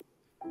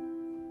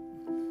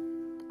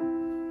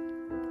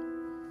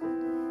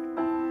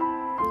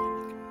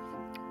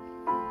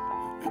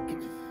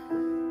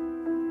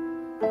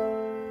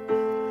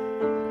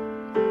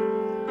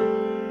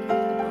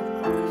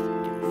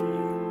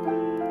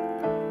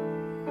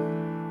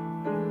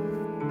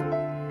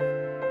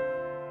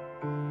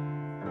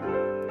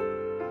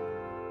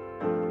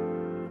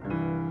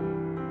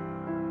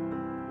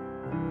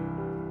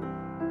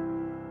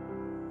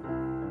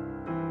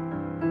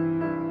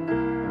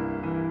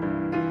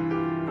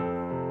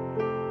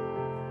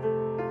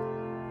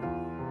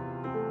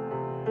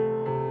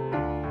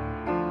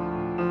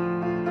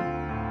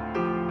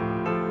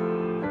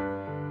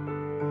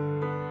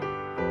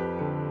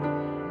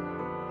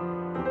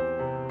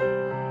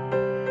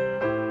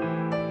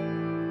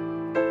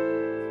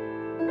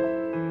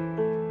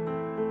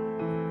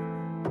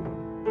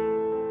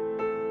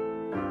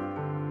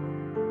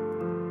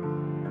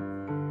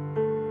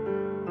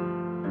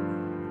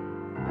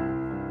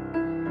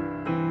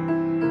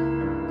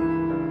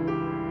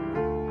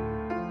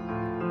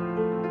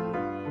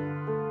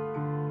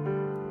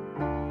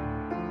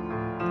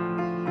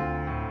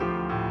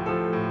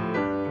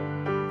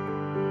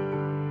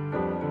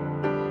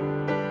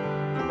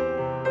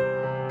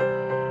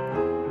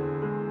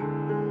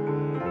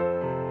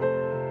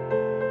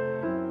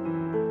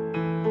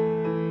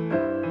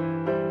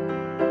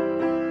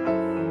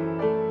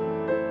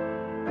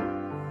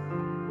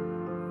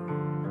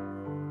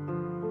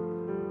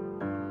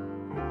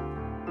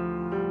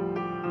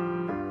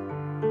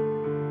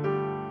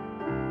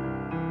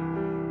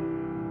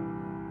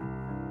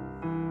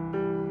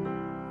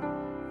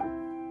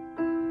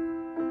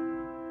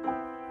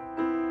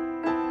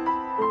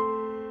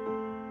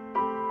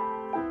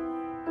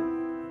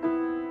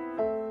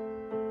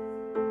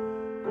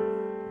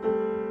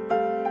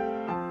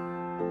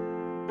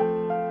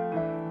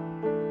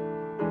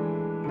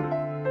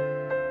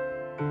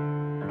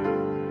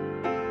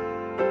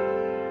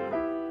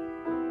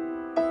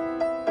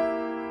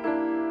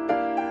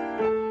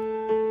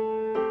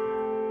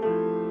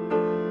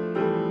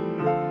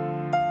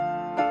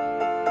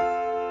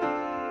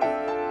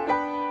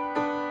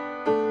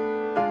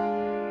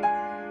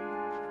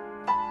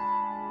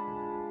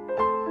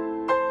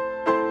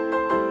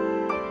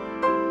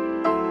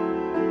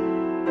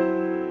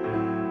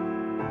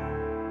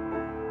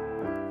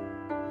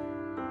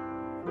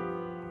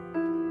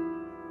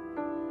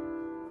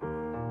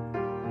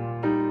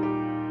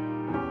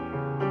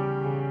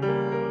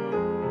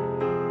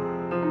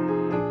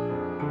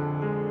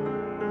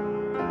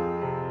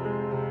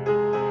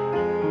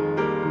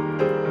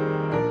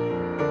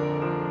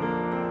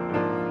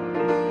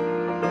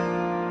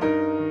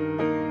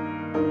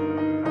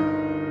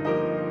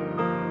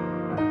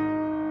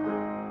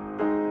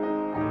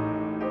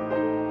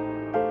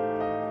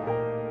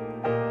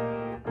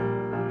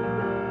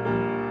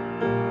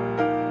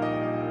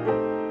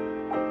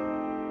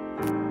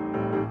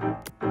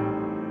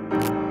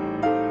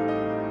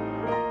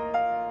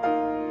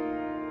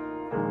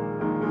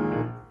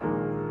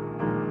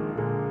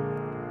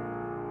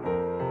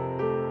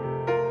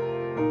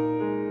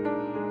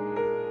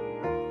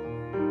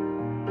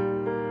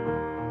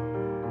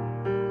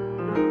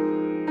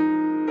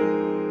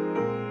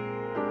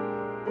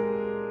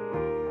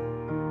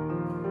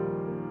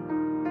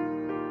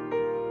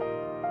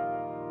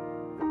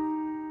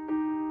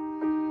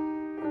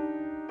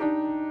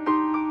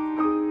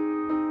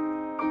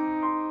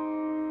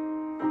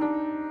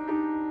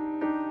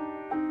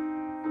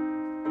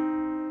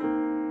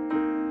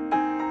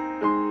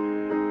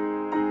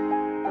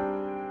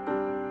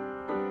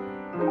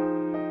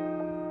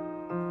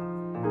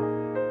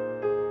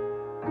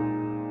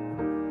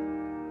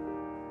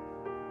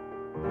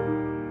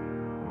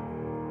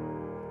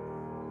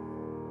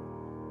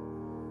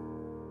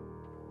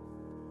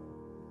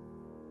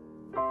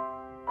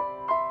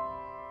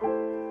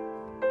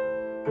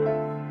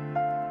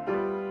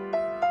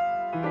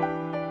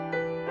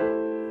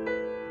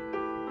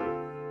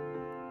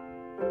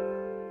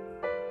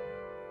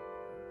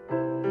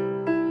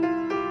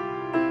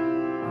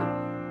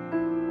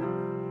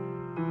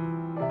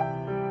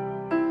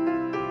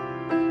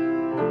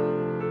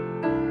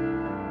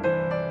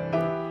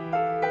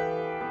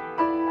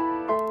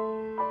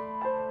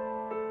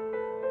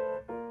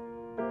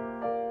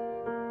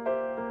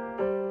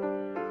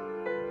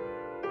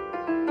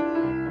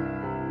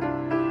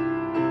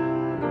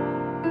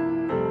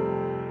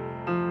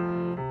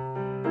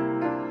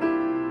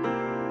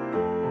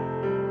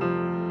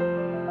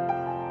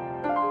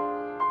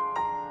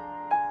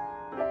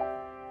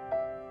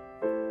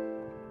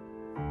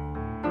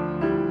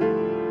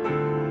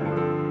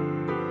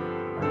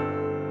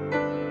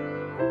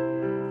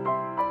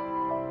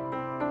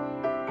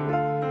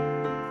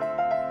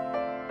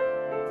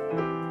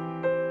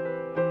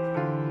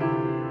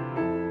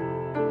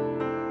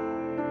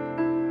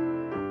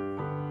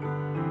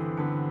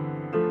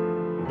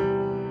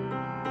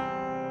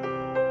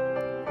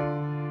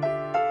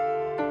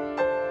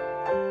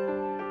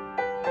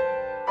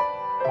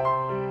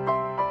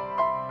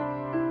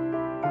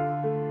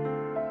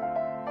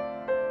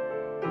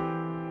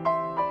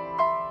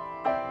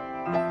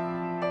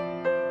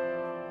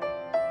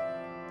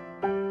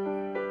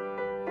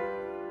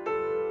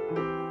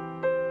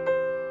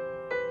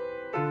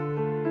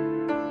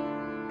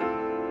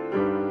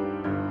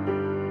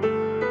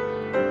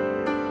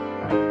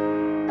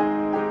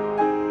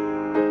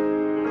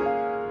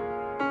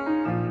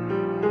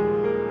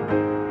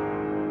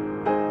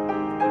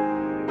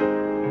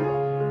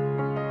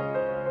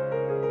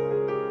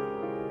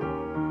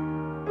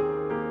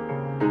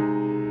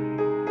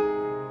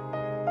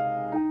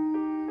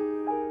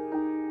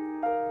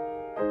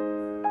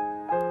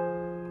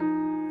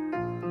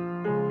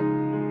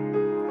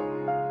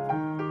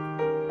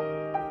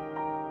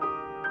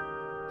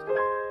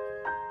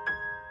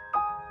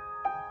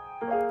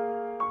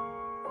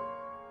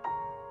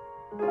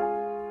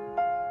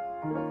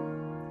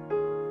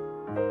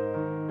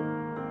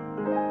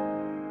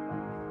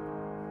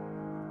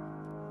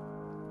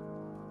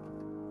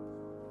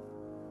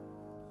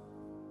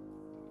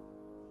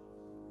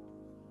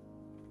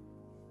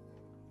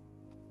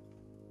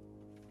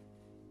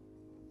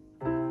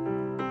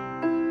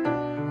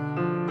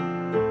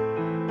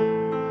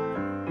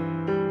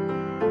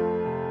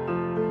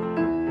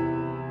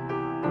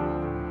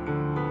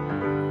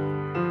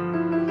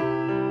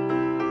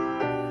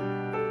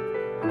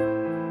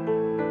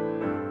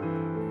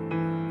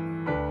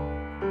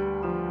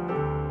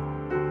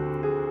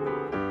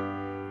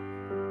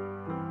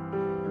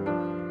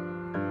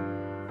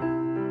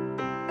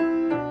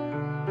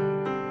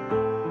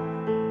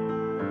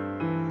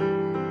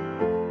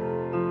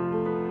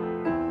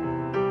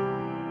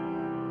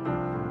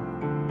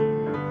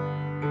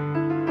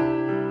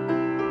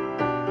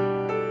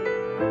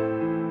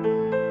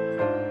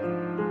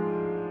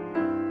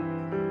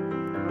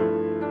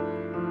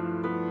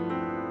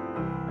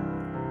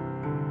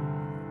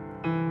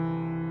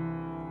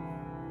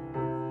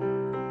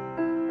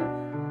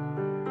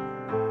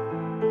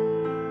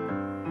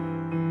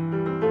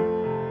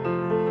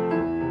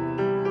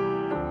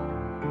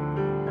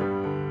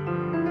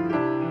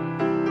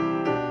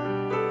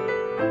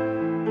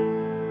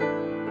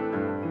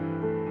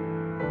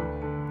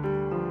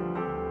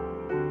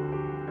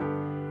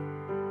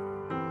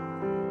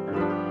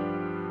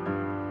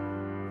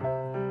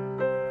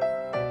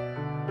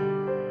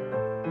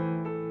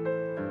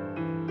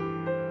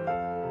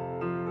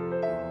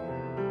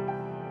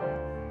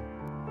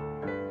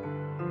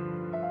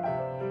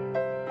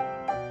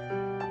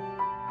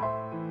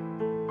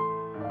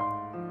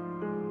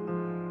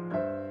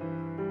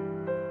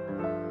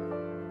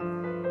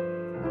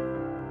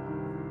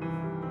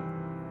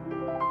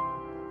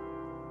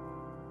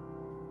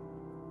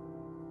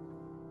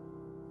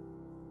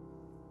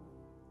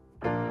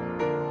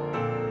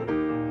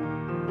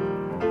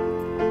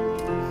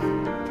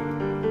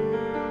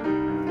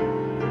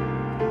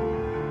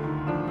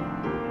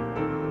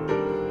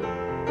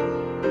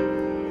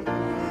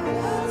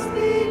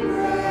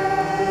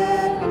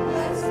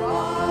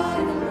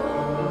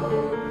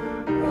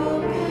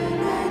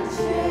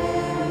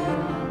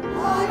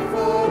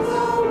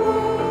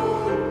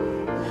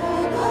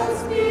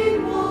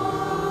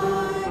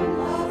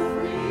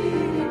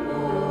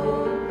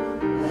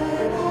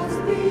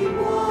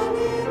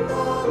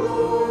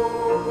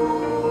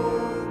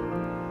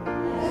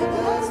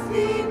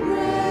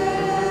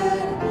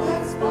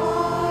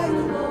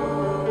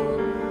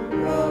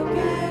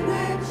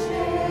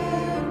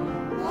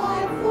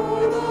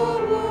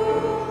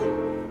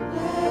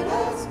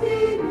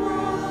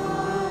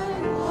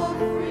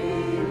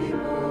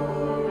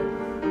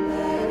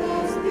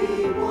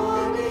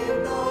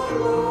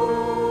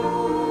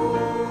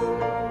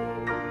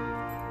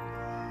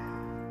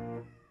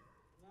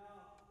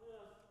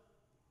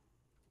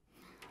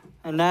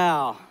 And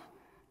now,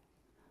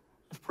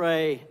 let's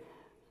pray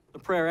the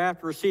prayer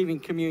after receiving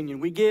communion.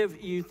 We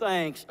give you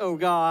thanks, O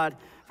God,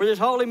 for this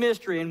holy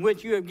mystery in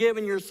which you have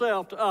given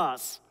yourself to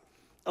us.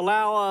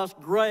 Allow us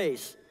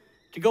grace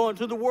to go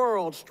into the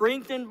world,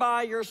 strengthened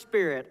by your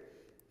Spirit,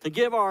 to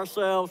give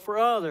ourselves for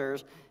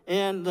others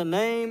in the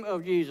name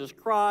of Jesus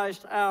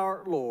Christ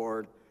our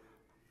Lord.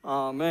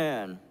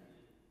 Amen.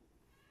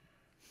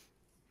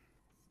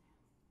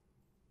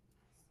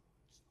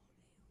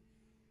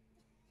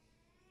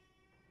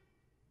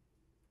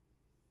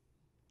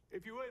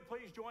 If you would,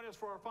 please join us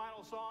for our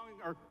final song,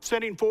 or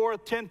Sending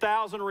Forth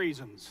 10,000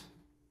 Reasons.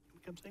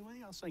 Come sing with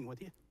you? I'll sing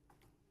with you.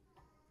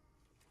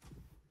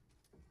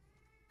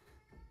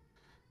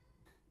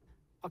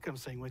 I'll come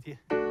sing with you.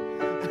 Bless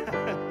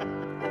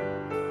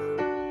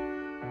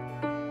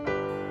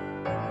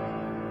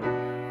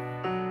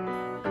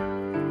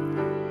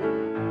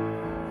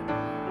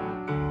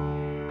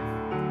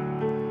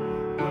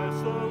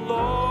the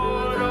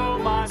Lord, oh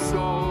my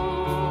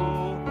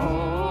soul,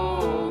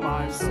 oh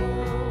my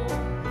soul.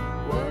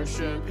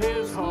 Worship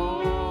his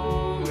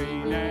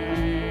holy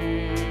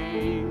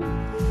name.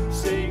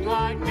 Sing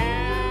like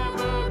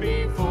never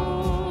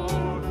before.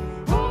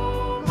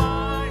 Oh,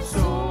 my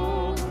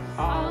soul,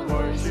 I'll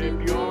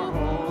worship your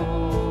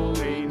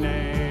holy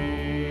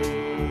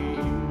name.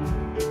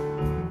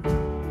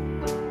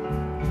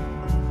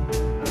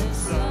 The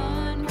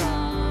sun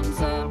comes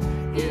up,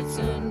 it's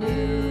a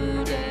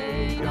new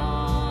day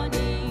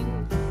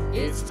dawning.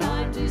 It's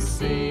time to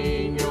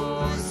sing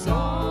your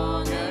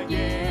song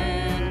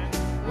again.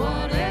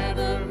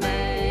 Whatever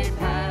may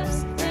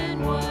pass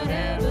and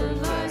whatever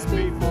lies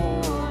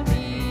before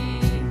me,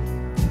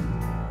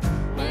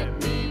 let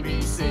me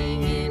be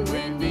singing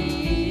when the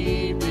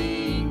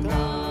evening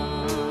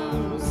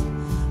comes.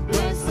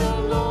 Bless the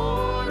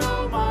Lord,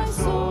 oh my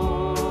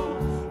soul,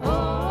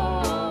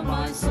 oh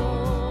my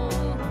soul.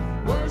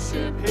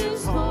 Worship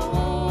his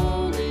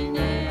holy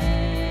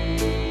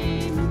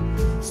name.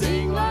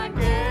 Sing like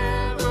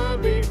never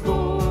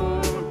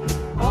before.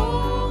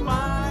 Oh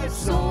my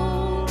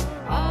soul,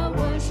 I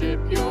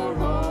worship your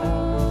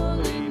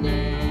holy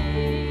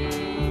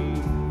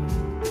name.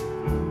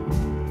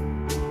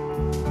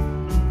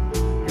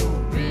 You're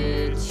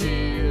rich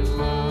in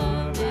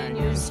love and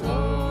you're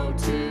slow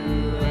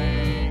to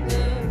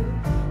anger.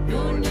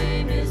 Your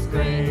name is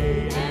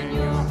great and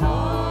your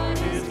heart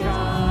is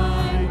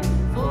kind.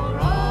 For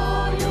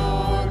all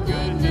your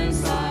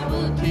goodness I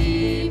will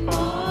keep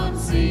on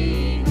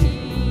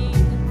singing.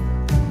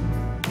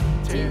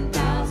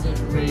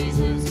 10,000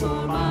 reasons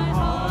for my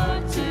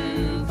heart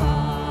to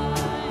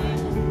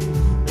find.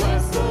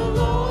 Bless the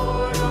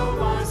Lord, oh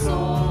my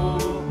soul,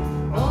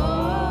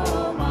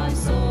 oh my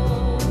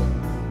soul.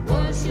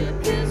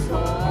 Worship his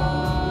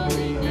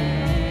holy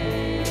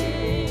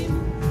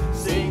name.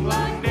 Sing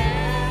like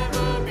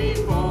never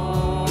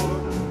before.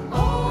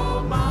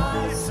 Oh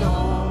my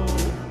soul,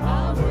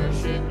 I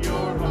worship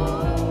your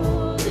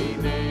holy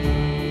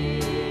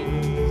name.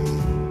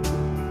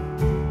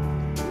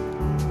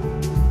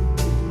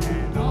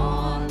 And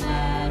on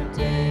that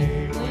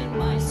day when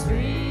my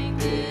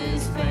strength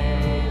is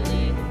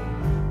failing,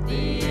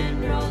 the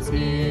end draws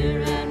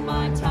near and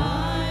my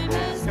time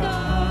has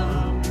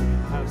come,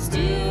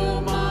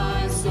 still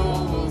my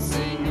soul will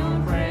sing your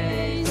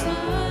praise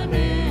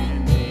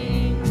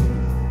unending.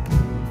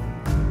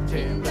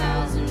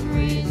 10,000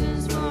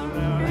 reasons for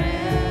forevermore.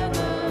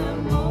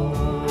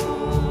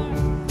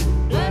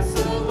 Bless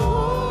the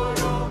Lord,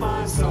 oh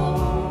my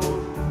soul,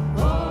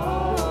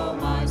 oh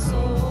my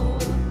soul.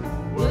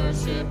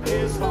 Worship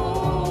his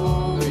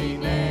holy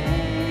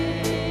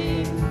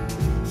name.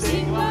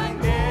 Sing like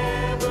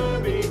never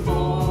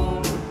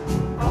before.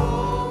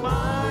 Oh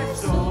my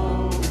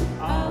soul,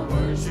 I'll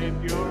worship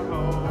your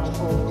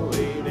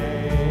holy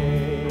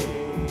name.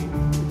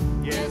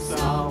 Yes,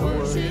 I'll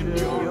worship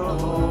your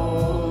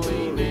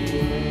holy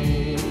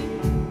name.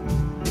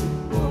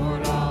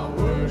 Lord, I'll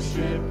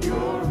worship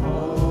your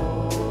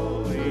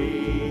holy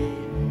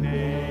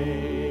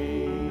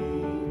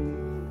name.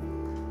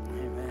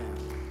 Amen.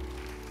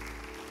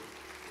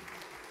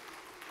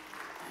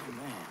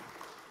 Amen.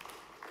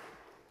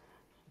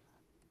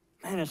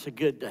 Man, it's a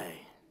good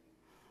day.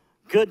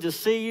 Good to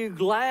see you.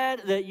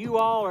 Glad that you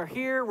all are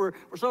here. We're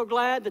so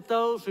glad that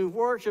those who've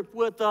worshiped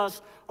with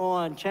us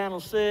on Channel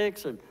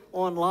 6 and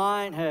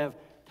online have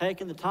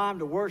taken the time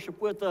to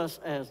worship with us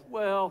as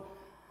well.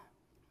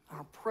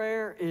 Our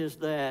prayer is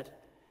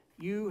that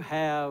you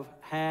have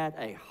had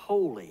a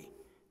holy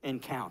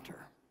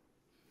encounter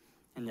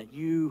and that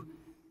you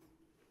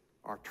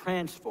are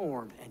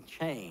transformed and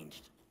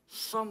changed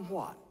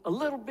somewhat, a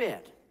little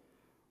bit,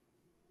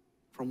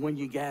 from when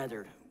you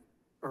gathered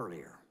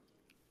earlier.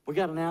 We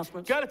got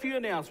announcements? Got a few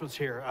announcements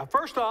here.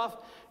 First off,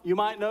 you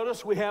might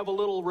notice we have a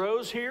little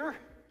rose here,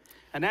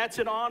 and that's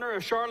in honor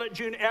of Charlotte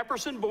June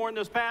Epperson, born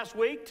this past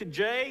week, to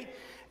Jay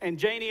and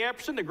Janie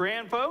Epperson, the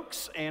grand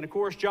folks. And, of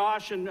course,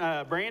 Josh and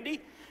Brandy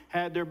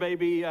had their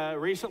baby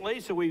recently,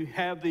 so we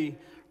have the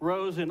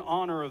rose in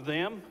honor of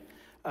them.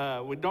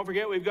 Don't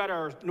forget, we've got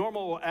our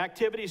normal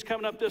activities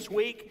coming up this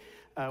week.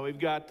 We've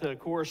got, of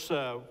course,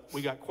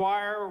 we got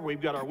choir.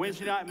 We've got our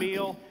Wednesday night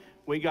meal.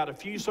 We got a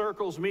few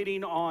circles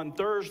meeting on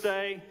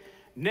Thursday.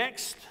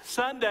 Next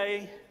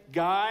Sunday,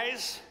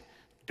 guys,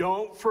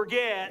 don't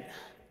forget,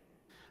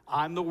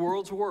 I'm the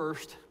world's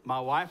worst. My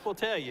wife will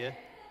tell you.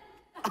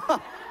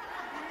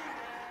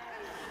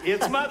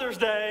 It's Mother's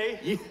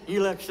Day.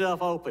 You left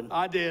yourself open.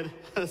 I did.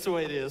 That's the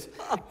way it is.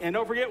 And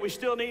don't forget, we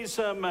still need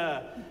some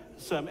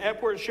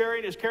Epworth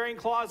sharing his carrying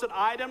closet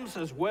items,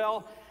 as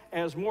well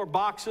as more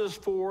boxes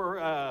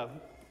for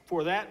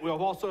that.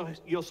 We'll also,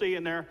 you'll see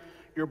in there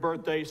your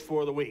birthdays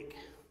for the week.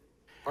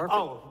 Perfect.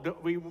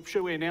 Oh,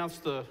 should we announce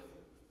the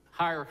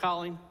higher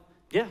calling?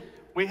 Yeah.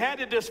 We had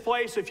to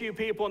displace a few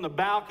people in the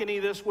balcony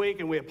this week,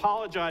 and we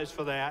apologize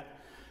for that.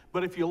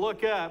 But if you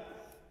look up,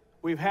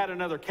 we've had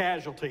another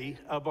casualty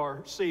of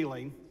our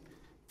ceiling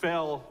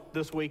fell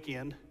this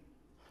weekend.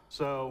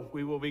 So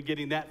we will be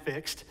getting that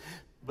fixed.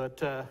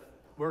 But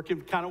we're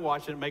kind of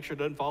watching it, make sure it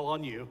doesn't fall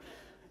on you.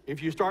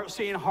 If you start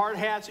seeing hard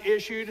hats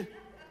issued,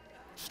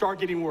 start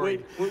getting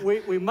worried.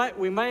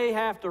 We may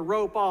have to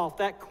rope off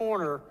that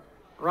corner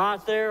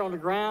right there on the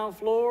ground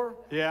floor.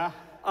 Yeah.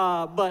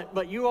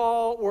 But you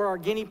all were our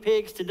guinea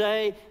pigs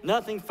today.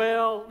 Nothing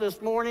fell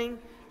this morning,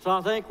 so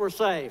I think we're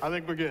safe. I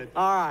think we're good.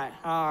 All right,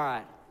 all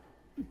right.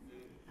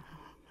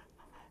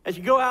 As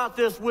you go out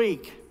this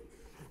week,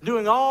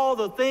 doing all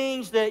the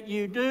things that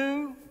you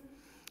do,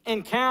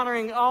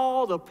 encountering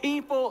all the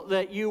people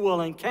that you will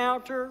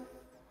encounter,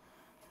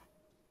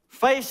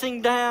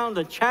 facing down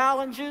the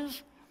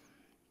challenges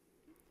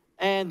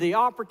and the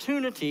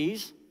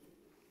opportunities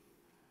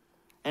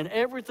and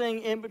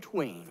everything in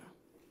between,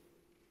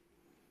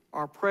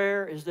 our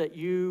prayer is that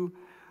you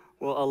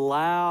will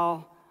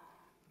allow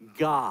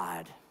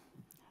God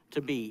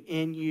to be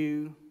in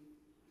you,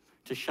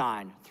 to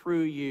shine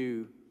through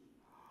you,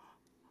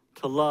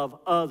 to love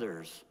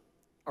others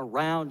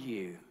around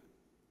you.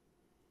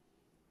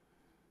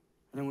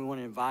 And then we want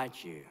to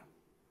invite you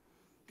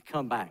to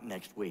come back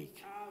next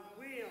week. I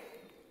will.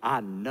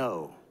 I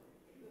know.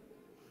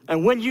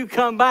 And when you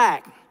come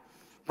back,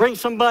 bring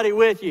somebody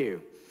with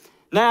you.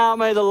 Now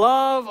may the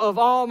love of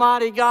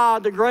Almighty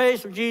God, the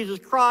grace of Jesus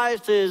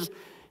Christ,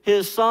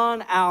 his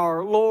Son,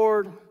 our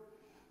Lord,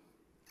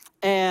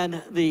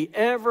 and the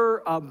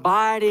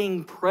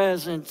ever-abiding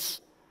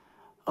presence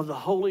of the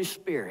Holy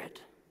Spirit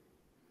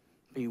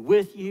be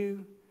with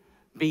you,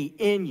 be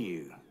in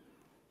you,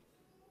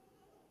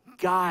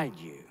 guide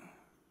you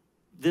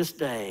this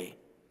day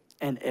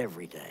and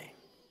every day.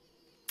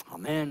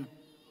 Amen.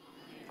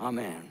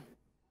 Amen.